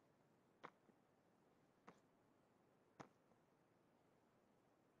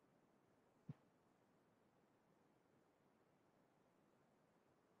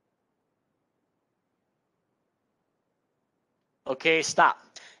 Okay, stop.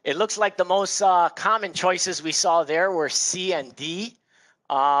 It looks like the most common choices we saw there were C and D.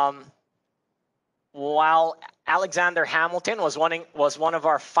 While Alexander Hamilton was one of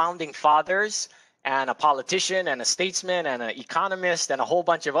our founding fathers and a politician and a statesman and an economist and a whole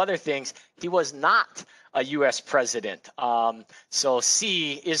bunch of other things, he was not a U.S. president. So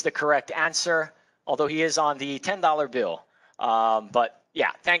C is the correct answer, although he is on the $10 bill. But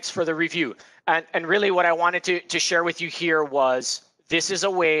yeah, thanks for the review. And really what I wanted to share with you here was, this is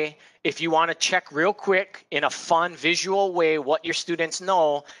a way, if you want to check real quick in a fun visual way what your students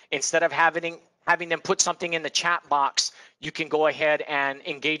know, instead of having them put something in the chat box, you can go ahead and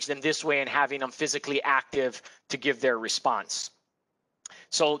engage them this way and having them physically active to give their response.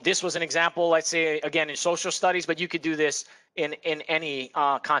 So this was an example, let's say, again, in social studies, but you could do this in any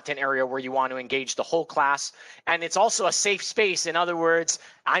content area where you want to engage the whole class. And it's also a safe space. In other words,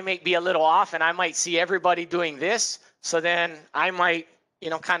 I might be a little off and I might see everybody doing this. So then I might,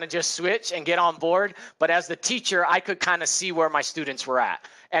 kind of just switch and get on board. But as the teacher, I could kind of see where my students were at.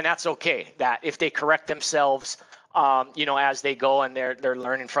 And that's okay, that if they correct themselves, as they go and they're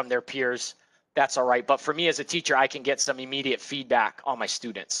learning from their peers, that's all right. But for me as a teacher, I can get some immediate feedback on my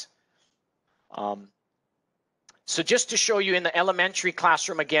students. So just to show you in the elementary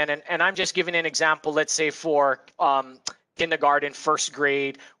classroom again, and I'm just giving an example, let's say for kindergarten, first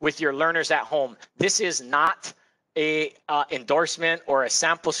grade, with your learners at home. This is not a endorsement or a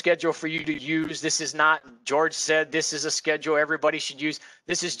sample schedule for you to use. This is not, George said this is a schedule everybody should use.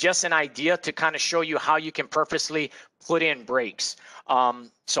 This is just an idea to kind of show you how you can purposely put in breaks.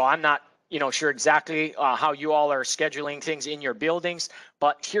 So I'm not sure exactly how you all are scheduling things in your buildings,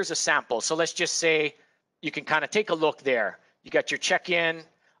 but here's a sample. So let's just say you can kind of take a look there. You got your check-in,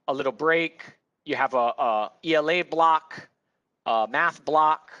 a little break, you have a ELA block, a math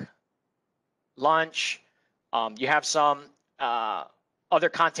block, lunch, You have some other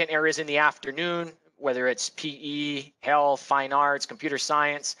content areas in the afternoon, whether it's PE, health, fine arts, computer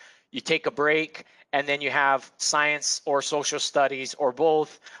science. You take a break, and then you have science or social studies or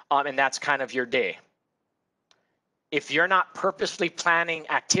both, and that's kind of your day. If you're not purposely planning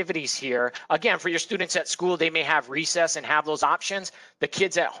activities here, again, for your students at school, they may have recess and have those options. The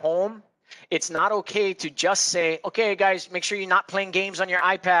kids at home, it's not okay to just say, okay, guys, make sure you're not playing games on your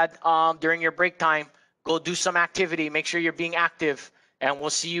iPad during your break time. Go do some activity. Make sure you're being active, and we'll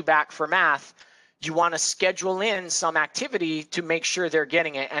see you back for math. You want to schedule in some activity to make sure they're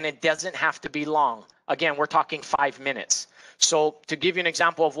getting it, and it doesn't have to be long. Again, we're talking 5 minutes. So to give you an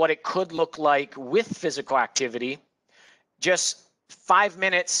example of what it could look like with physical activity, just 5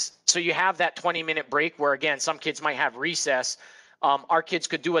 minutes. So you have that 20-minute break where, again, some kids might have recess. Our kids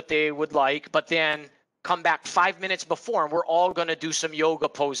could do what they would like, but then come back 5 minutes before, and we're all going to do some yoga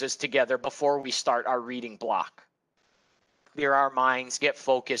poses together before we start our reading block. Clear our minds, get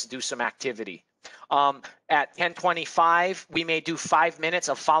focused, do some activity. At 10:25, we may do 5 minutes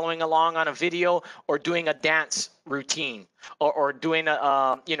of following along on a video or doing a dance routine, or doing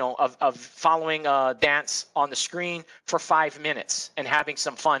of following a dance on the screen for 5 minutes and having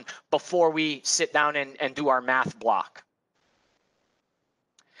some fun before we sit down and do our math block.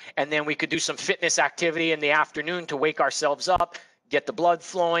 And then we could do some fitness activity in the afternoon to wake ourselves up, get the blood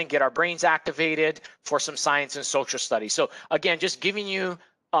flowing, get our brains activated for some science and social studies. So again, just giving you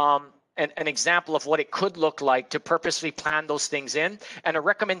an example of what it could look like to purposely plan those things in. And a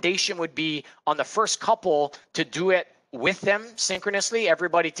recommendation would be on the first couple to do it with them synchronously,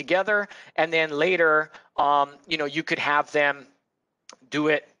 everybody together. And then later, you could have them do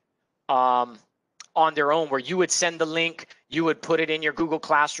it on their own, where you would send the link, you would put it in your Google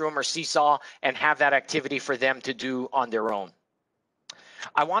Classroom or Seesaw and have that activity for them to do on their own.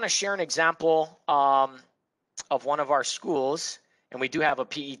 I want to share an example of one of our schools. And we do have a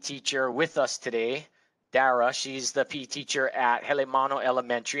PE teacher with us today, Dara. She's the PE teacher at Helemano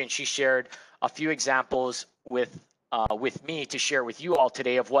Elementary, and she shared a few examples with me to share with you all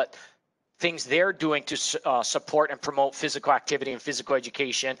today of what things they're doing to support and promote physical activity and physical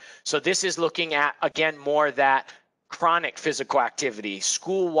education. So this is looking at, again, more that chronic physical activity,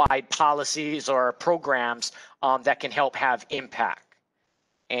 school-wide policies or programs that can help have impact.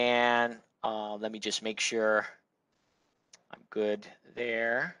 And let me just make sure I'm good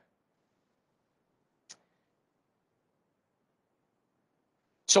there.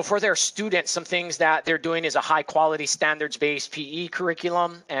 So for their students, some things that they're doing is a high quality standards-based PE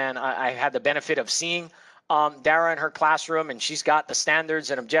curriculum. And I had the benefit of seeing Dara in her classroom, and she's got the standards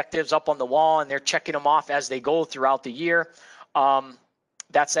and objectives up on the wall, and they're checking them off as they go throughout the year.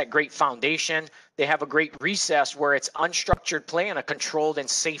 That's that great foundation. They have a great recess where it's unstructured play in a controlled and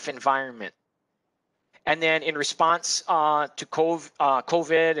safe environment. And then in response to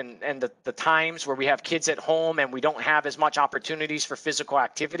COVID and the times where we have kids at home and we don't have as much opportunities for physical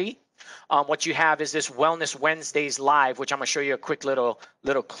activity, what you have is this Wellness Wednesdays Live, which I'm going to show you a quick little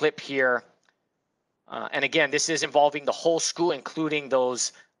clip here. And again, this is involving the whole school, including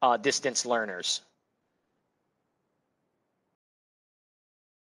those distance learners.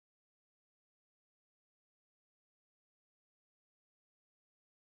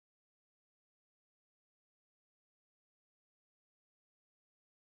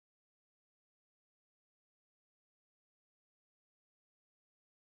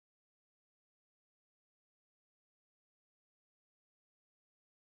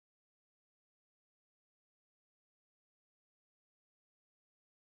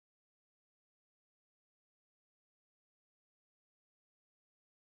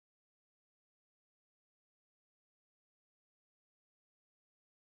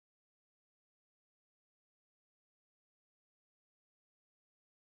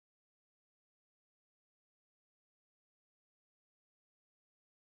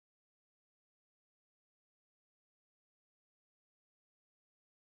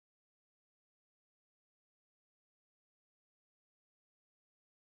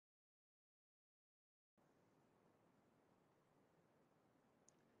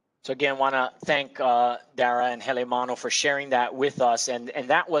 So again, want to thank Dara and Helemano for sharing that with us. And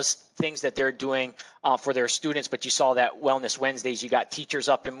that was things that they're doing for their students. But you saw that Wellness Wednesdays, you got teachers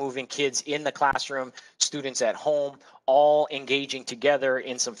up and moving, kids in the classroom, students at home, all engaging together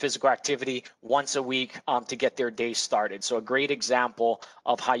in some physical activity once a week to get their day started. So a great example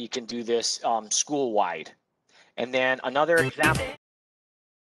of how you can do this school-wide. And then another example.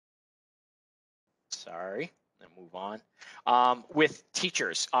 Sorry. Move on. With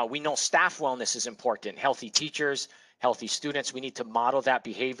teachers, we know staff wellness is important. Healthy teachers, healthy students. We need to model that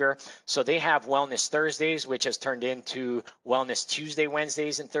behavior. So they have Wellness Thursdays, which has turned into Wellness Tuesday,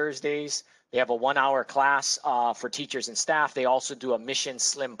 Wednesdays, and Thursdays. They have a 1-hour class for teachers and staff. They also do a Mission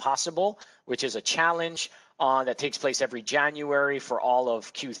Slim Possible, which is a challenge that takes place every January for all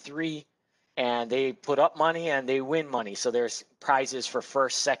of Q3. And they put up money and they win money. So there's prizes for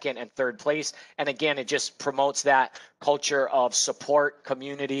first, second, and third place. And again, it just promotes that culture of support,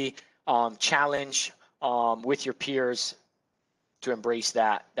 community, challenge with your peers to embrace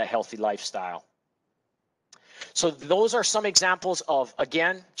that healthy lifestyle. So those are some examples of,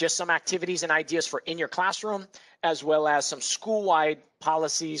 again, just some activities and ideas for in your classroom, as well as some school-wide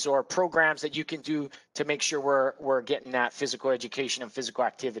policies or programs that you can do to make sure we're getting that physical education and physical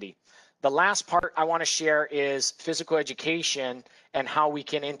activity. The last part I want to share is physical education and how we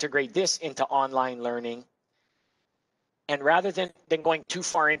can integrate this into online learning. And rather than going too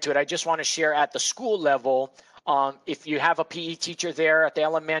far into it, I just want to share at the school level, if you have a PE teacher there at the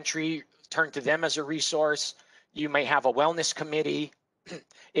elementary, turn to them as a resource. You may have a wellness committee.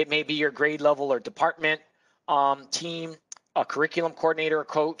 It may be your grade level or department team, a curriculum coordinator or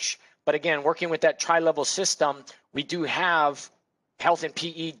coach. But again, working with that tri-level system, we do have health and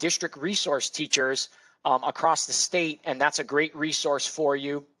PE district resource teachers across the state, and that's a great resource for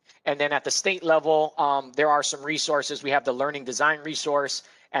you. And then at the state level, there are some resources. We have the learning design resource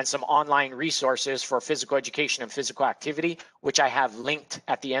and some online resources for physical education and physical activity, which I have linked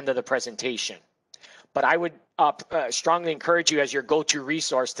at the end of the presentation. But I would strongly encourage you as your go-to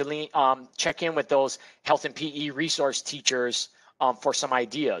resource to check in with those health and PE resource teachers for some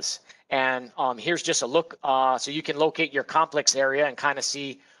ideas. And here's just a look so you can locate your complex area and kind of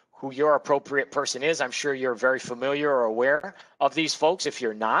see who your appropriate person is. I'm sure you're very familiar or aware of these folks. If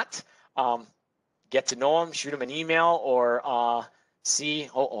you're not, get to know them, shoot them an email, or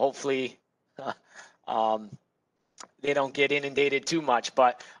hopefully they don't get inundated too much.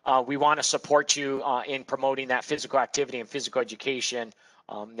 But we want to support you in promoting that physical activity and physical education.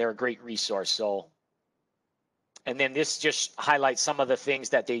 They're a great resource. So. And then this just highlights some of the things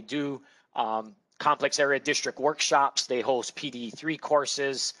that they do. Complex area district workshops. They host PD3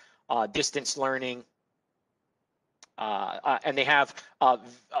 courses, distance learning. And they have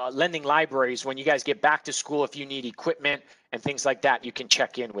lending libraries. When you guys get back to school, if you need equipment and things like that, you can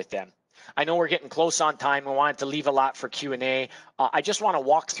check in with them. I know we're getting close on time. I wanted to leave a lot for Q&A. I just want to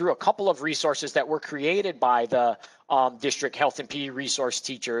walk through a couple of resources that were created by the district health and PE resource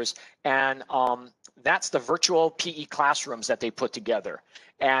teachers. And that's the virtual PE classrooms that they put together.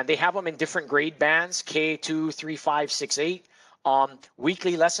 And they have them in different grade bands, K2, 3, 5, 6, 8.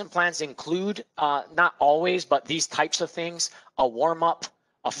 Weekly lesson plans include, not always, but these types of things: a warm-up,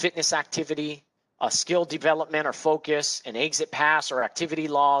 a fitness activity, a skill development or focus, an exit pass or activity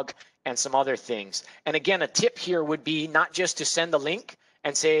log, and some other things. And again, a tip here would be not just to send a link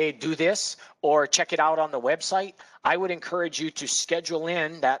and say, do this, or check it out on the website. I would encourage you to schedule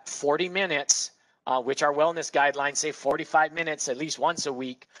in that 40 minutes, which our wellness guidelines say 45 minutes at least once a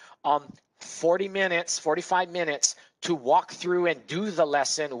week, 40 minutes, 45 minutes to walk through and do the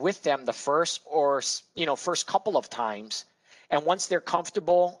lesson with them the first couple of times. And once they're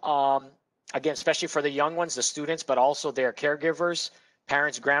comfortable, again, especially for the young ones, the students, but also their caregivers,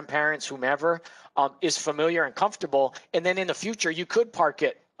 parents, grandparents, whomever, is familiar and comfortable. And then in the future, you could park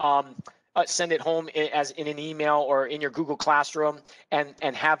it, send it home as in an email or in your Google Classroom,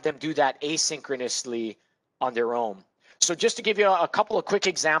 and have them do that asynchronously on their own. So just to give you a couple of quick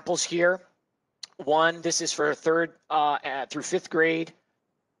examples here. One, this is for 3rd through 5th grade.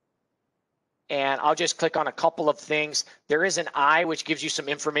 And I'll just click on a couple of things. There is an I, which gives you some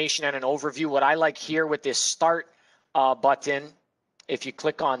information and an overview. What I like here with this start button, if you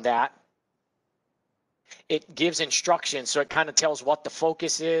click on that, it gives instructions. So it kind of tells what the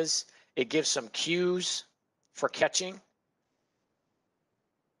focus is. It gives some cues for catching.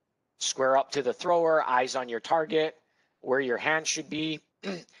 Square up to the thrower, eyes on your target, where your hand should be.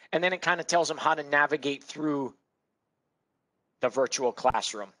 And then it kind of tells them how to navigate through the virtual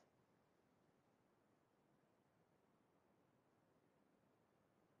classroom.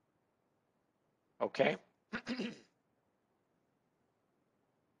 Okay.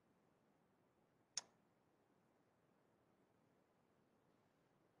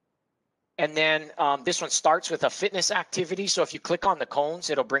 And then this one starts with a fitness activity. So if you click on the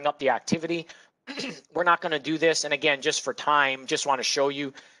cones, it'll bring up the activity. We're not going to do this. And again, just for time, just want to show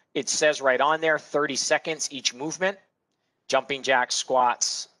you, it says right on there, 30 seconds each movement: jumping jacks,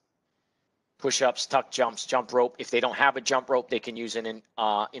 squats, push-ups, tuck jumps, jump rope. If they don't have a jump rope, they can use an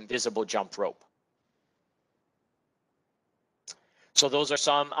invisible jump rope. So those are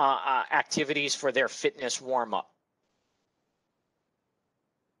some activities for their fitness warm-up.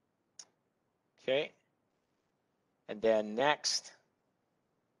 Okay. And then next.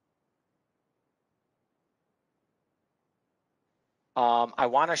 I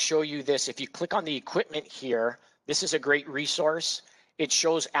want to show you this. If you click on the equipment here, this is a great resource. It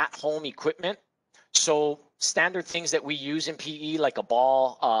shows at-home equipment. So standard things that we use in PE, like a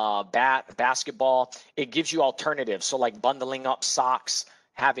ball, bat, basketball, it gives you alternatives. So like bundling up socks,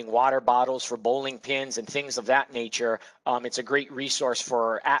 having water bottles for bowling pins and things of that nature. It's a great resource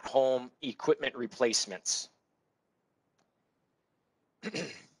for at-home equipment replacements.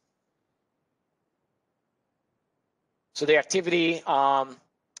 So the activity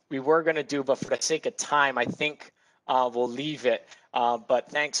we were going to do, but for the sake of time, I think we'll leave it. But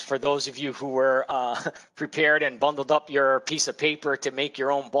thanks for those of you who were prepared and bundled up your piece of paper to make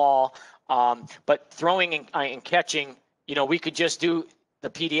your own ball. But throwing and catching, you know, we could just do the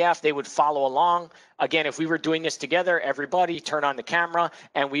PDF. They would follow along. Again, if we were doing this together, everybody turn on the camera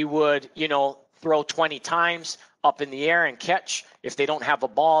and we would, you know, throw 20 times up in the air and catch. If they don't have a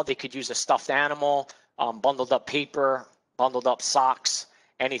ball, they could use a stuffed animal, bundled up paper, bundled up socks,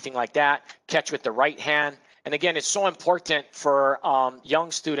 anything like that. Catch with the right hand. And again, it's so important for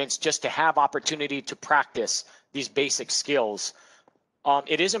young students just to have opportunity to practice these basic skills.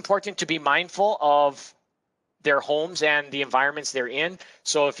 It is important to be mindful of their homes and the environments they're in.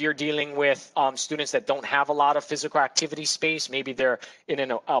 So if you're dealing with students that don't have a lot of physical activity space, maybe they're in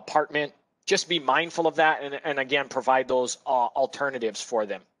an apartment, just be mindful of that and again, provide those alternatives for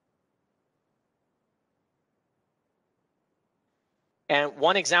them. And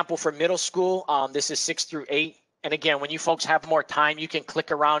one example for middle school, this is 6 through 8. And again, when you folks have more time, you can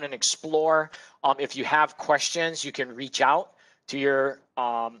click around and explore. If you have questions, you can reach out to your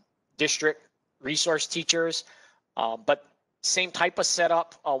district resource teachers. But same type of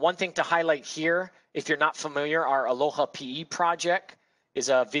setup. One thing to highlight here, if you're not familiar, our Aloha PE project is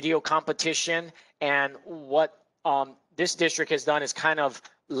a video competition. And what this district has done is kind of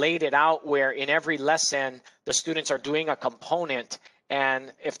laid it out where in every lesson, the students are doing a component.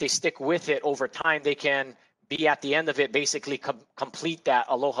 And if they stick with it over time, they can be at the end of it, basically complete that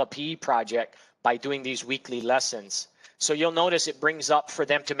Aloha PE project by doing these weekly lessons. So you'll notice it brings up for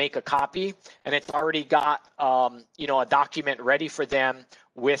them to make a copy, and it's already got you know, a document ready for them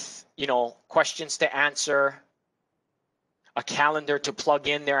with, you know, questions to answer, a calendar to plug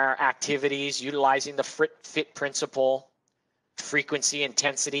in their activities utilizing the FIT principle, frequency,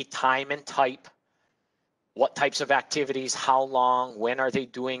 intensity, time, and type. What types of activities, how long, when are they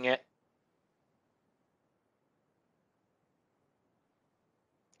doing it?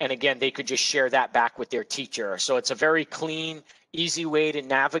 And again, they could just share that back with their teacher. So it's a very clean, easy way to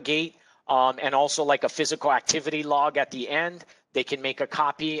navigate. And also like a physical activity log at the end, they can make a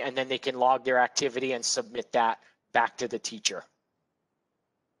copy and then they can log their activity and submit that back to the teacher.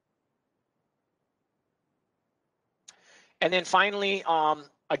 And then finally,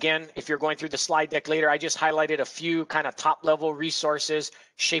 again, if you're going through the slide deck later, I just highlighted a few kind of top level resources.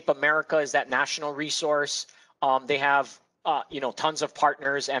 Shape America is that national resource. They have you know, tons of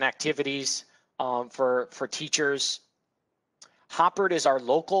partners and activities for teachers. Hoppert is our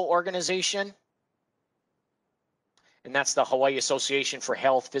local organization. And that's the Hawaii Association for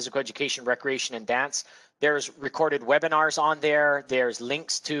Health, Physical Education, Recreation, and Dance. There's recorded webinars on there. There's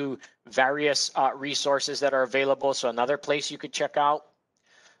links to various resources that are available. So another place you could check out.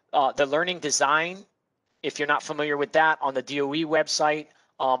 The Learning Design, if you're not familiar with that, on the DOE website,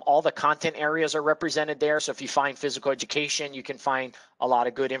 all the content areas are represented there. So if you find physical education, you can find a lot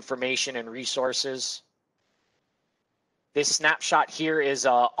of good information and resources. This snapshot here is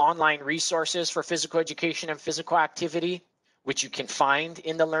online resources for physical education and physical activity, which you can find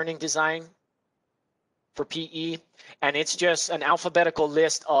in the Learning Design for PE. And it's just an alphabetical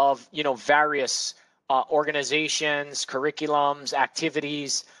list of, you know, various organizations, curriculums,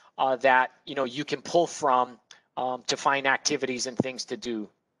 activities that, you know, you can pull from to find activities and things to do.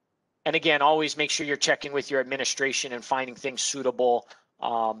 And again, always make sure you're checking with your administration and finding things suitable,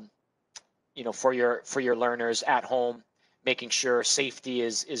 you know, for your learners at home, making sure safety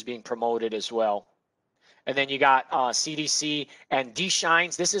is being promoted as well. And then you got CDC and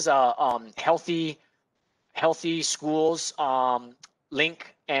DShines. This is a healthy schools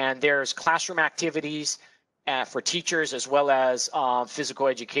link, and there's classroom activities for teachers as well as physical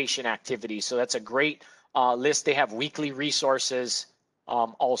education activities. So that's a great list. They have weekly resources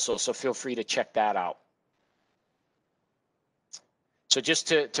also, so feel free to check that out. So just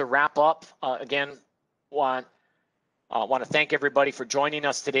to wrap up, again, want to thank everybody for joining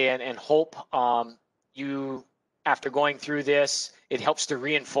us today, and hope you after going through this, it helps to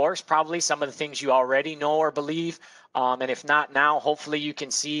reinforce probably some of the things you already know or believe. And if not now, hopefully you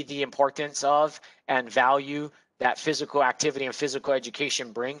can see the importance of and value that physical activity and physical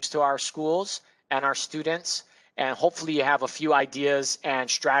education brings to our schools and our students. And hopefully you have a few ideas and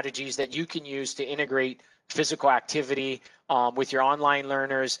strategies that you can use to integrate physical activity with your online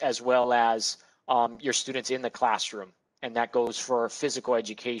learners as well as your students in the classroom. And that goes for physical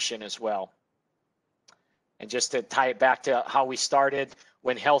education as well. And just to tie it back to how we started,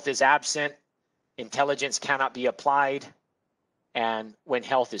 when health is absent, intelligence cannot be applied. And when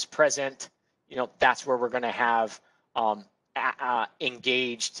health is present, that's where we're going to have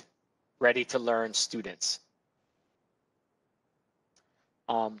engaged, ready to learn students.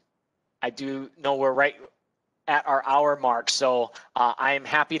 I do know we're right at our hour mark, so I am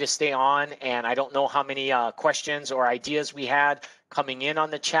happy to stay on, and I don't know how many questions or ideas we had coming in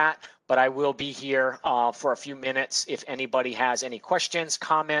on the chat, but I will be here for a few minutes if anybody has any questions,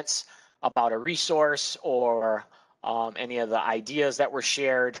 comments about a resource or any of the ideas that were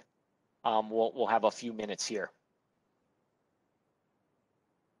shared. We'll have a few minutes here.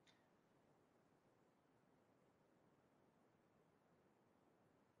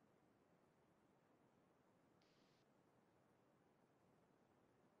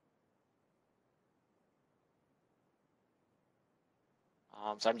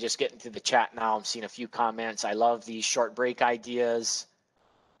 So I'm just getting to the chat now. I'm seeing a few comments. I love these short break ideas.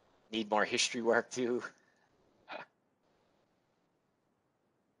 Need more history work too.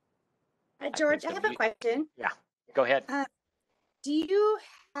 George, I have a question. Yeah, go ahead. Do you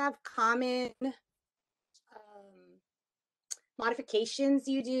have common modifications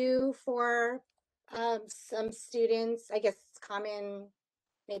you do for some students? I guess common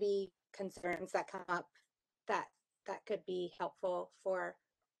maybe concerns that come up that could be helpful for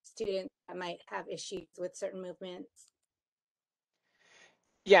students that might have issues with certain movements.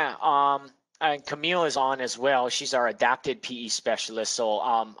 Yeah, and Camille is on as well. She's our adapted PE specialist. So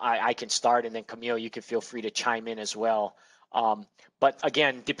I can start, and then Camille, you can feel free to chime in as well. But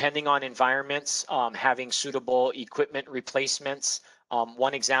again, depending on environments, having suitable equipment replacements.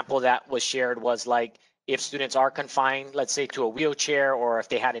 One example that was shared was like if students are confined, let's say to a wheelchair, or if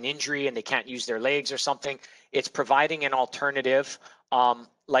they had an injury and they can't use their legs or something, it's providing an alternative,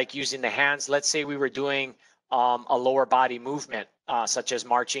 like using the hands. Let's say we were doing a lower body movement, such as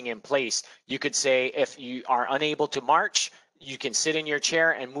marching in place. You could say if you are unable to march, you can sit in your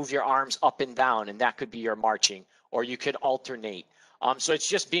chair and move your arms up and down, and that could be your marching, or you could alternate. So it's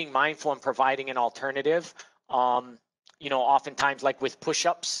just being mindful and providing an alternative. Oftentimes like with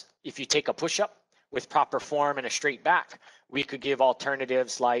push-ups, if you take a push-up with proper form and a straight back, we could give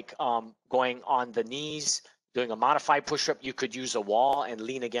alternatives like going on the knees, doing a modified push-up. You could use a wall and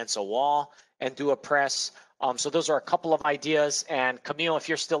lean against a wall and do a press. So those are a couple of ideas. And Camille, if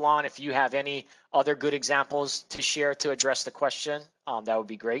you're still on, if you have any other good examples to share to address the question, that would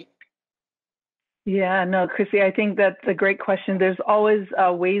be great. Yeah, no, Chrissy, I think that's a great question. There's always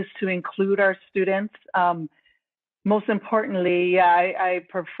ways to include our students. Most importantly, I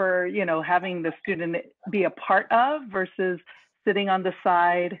prefer, having the student be a part of versus sitting on the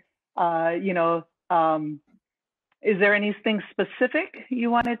side. Is there anything specific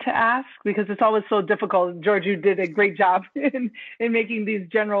you wanted to ask? Because it's always so difficult. George, you did a great job in making these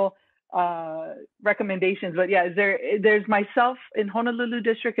general recommendations. But yeah, there's myself in Honolulu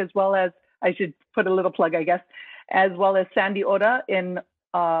District, as well as, I should put a little plug, I guess, as well as Sandy Oda in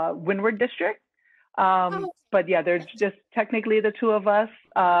Windward District. But yeah, there's just technically the two of us.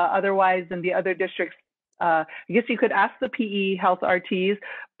 Otherwise, in the other districts, I guess you could ask the PE health RTs,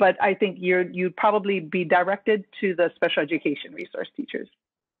 but I think you'd probably be directed to the special education resource teachers.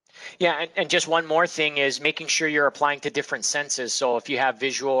 Yeah, and just one more thing is making sure you're applying to different senses. So if you have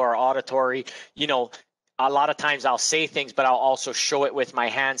visual or auditory, a lot of times I'll say things, but I'll also show it with my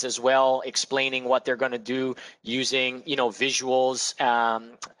hands as well, explaining what they're going to do using, visuals,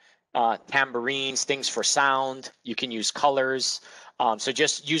 tambourines, things for sound. You can use colors. So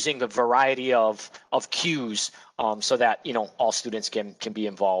just using the variety of cues so that, all students can be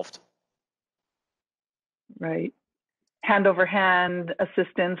involved. Right. Hand over hand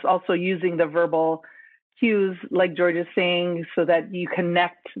assistance, also using the verbal cues, like George is saying, so that you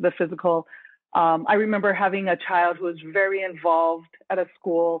connect the physical. I remember having a child who was very involved at a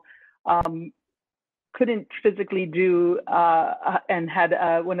school, couldn't physically do, and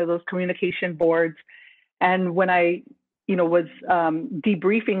had one of those communication boards. And when I, was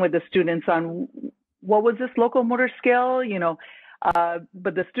debriefing with the students on what was this locomotor skill,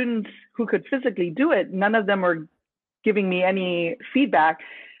 but the students who could physically do it, none of them were giving me any feedback.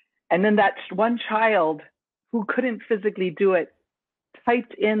 And then that one child who couldn't physically do it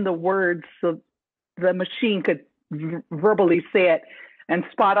typed in the words so the machine could verbally say it, and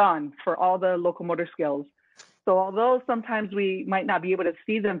spot on for all the locomotor skills. So although sometimes we might not be able to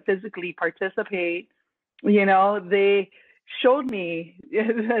see them physically participate, you know, they showed me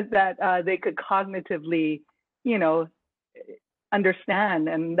that they could cognitively, you know, understand,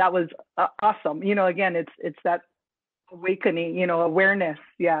 and that was awesome. You know, again, it's that awakening, you know, awareness.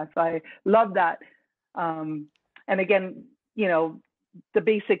 Yes, I love that. And again, you know, the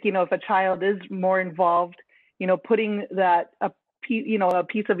basic, you know, if a child is more involved, you know, putting that a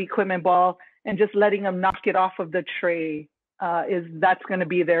piece of equipment ball and just letting them knock it off of the tray, that's going to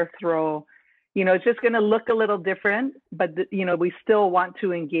be their throw. You know, it's just going to look a little different, but you know, we still want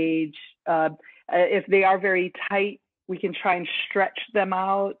to engage. If they are very tight, we can try and stretch them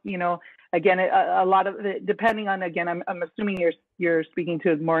out. You know, again, a lot of it, depending on, again, I'm assuming you're speaking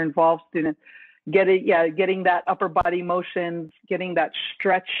to a more involved student. Getting that upper body motions, getting that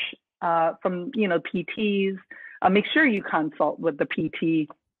stretch from, you know, PTs. Make sure you consult with the PT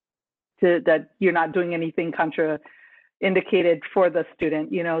that you're not doing anything contraindicated for the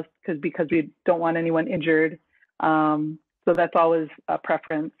student, you know, because we don't want anyone injured. So that's always a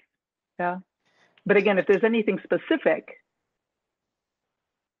preference. Yeah. But again, if there's anything specific.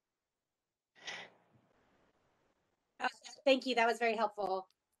 Thank you. That was very helpful.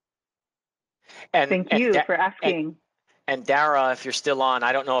 Thank you for asking. And Dara, if you're still on,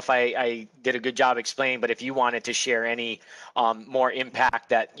 I don't know if I did a good job explaining, but if you wanted to share any more impact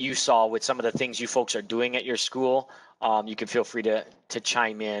that you saw with some of the things you folks are doing at your school, you can feel free to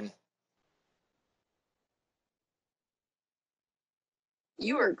chime in.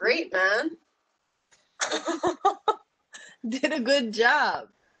 You were great, man. Did a good job.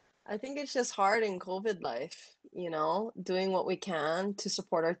 I think it's just hard in COVID life, you know, doing what we can to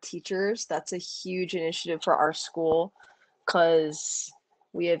support our teachers. That's a huge initiative for our school because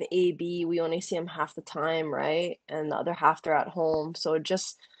we have AB, we only see them half the time, right? And the other half they're at home. So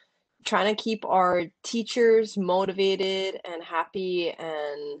just trying to keep our teachers motivated and happy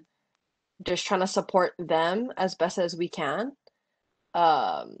and just trying to support them as best as we can.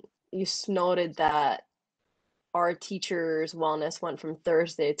 You noted that our teachers' wellness went from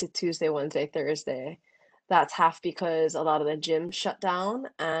Thursday to Tuesday, Wednesday, Thursday. That's half because a lot of the gyms shut down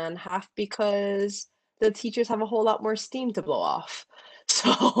and half because the teachers have a whole lot more steam to blow off.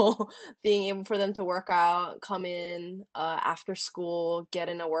 So being able for them to work out, come in after school, get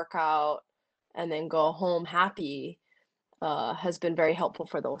in a workout, and then go home happy has been very helpful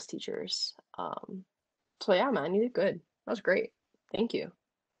for those teachers. So yeah, man, you did good. That was great. Thank you.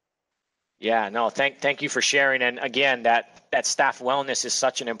 Yeah, no, thank you for sharing. And again, that staff wellness is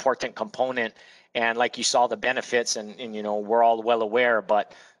such an important component. And like you saw the benefits and you know, we're all well aware,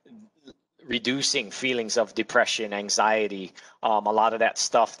 but reducing feelings of depression, anxiety, a lot of that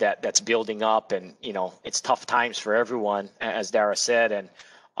stuff that's building up, and you know, it's tough times for everyone, as Dara said. And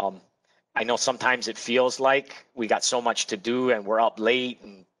I know sometimes it feels like we got so much to do and we're up late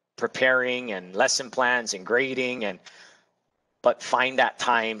and preparing and lesson plans and grading, but find that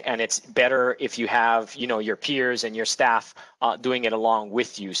time, and it's better if you have, you know, your peers and your staff doing it along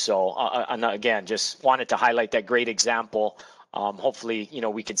with you. So and again, just wanted to highlight that great example. Hopefully, you know,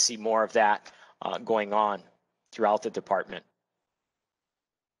 we can see more of that going on throughout the department.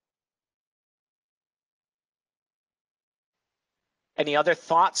 Any other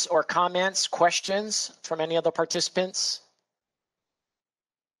thoughts or comments, questions from any other participants?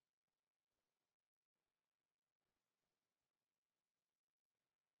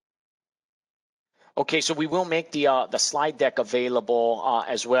 Okay, so we will make the slide deck available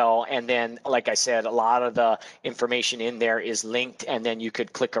as well, and then, like I said, a lot of the information in there is linked, and then you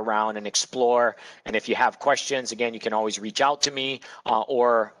could click around and explore. And if you have questions, again, you can always reach out to me,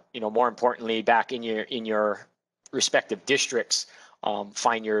 or you know, more importantly, back in your respective districts,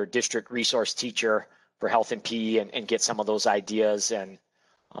 find your district resource teacher for health and PE, and get some of those ideas and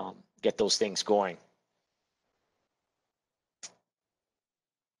get those things going.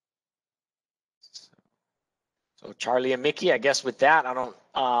 So Charlie and Mickey, I guess with that, I don't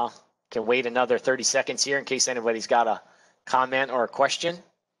can wait another 30 seconds here in case anybody's got a comment or a question.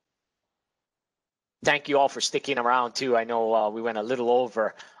 Thank you all for sticking around too. I know we went a little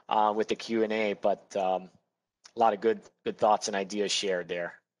over with the Q&A, but a lot of good thoughts and ideas shared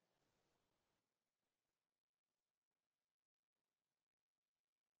there.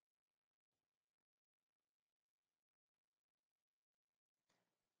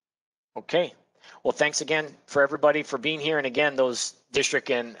 Okay. Well, thanks again for everybody for being here. And again, those district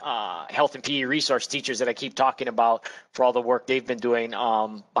and health and PE resource teachers that I keep talking about for all the work they've been doing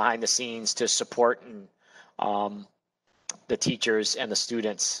behind the scenes to support and the teachers and the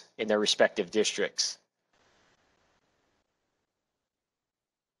students in their respective districts.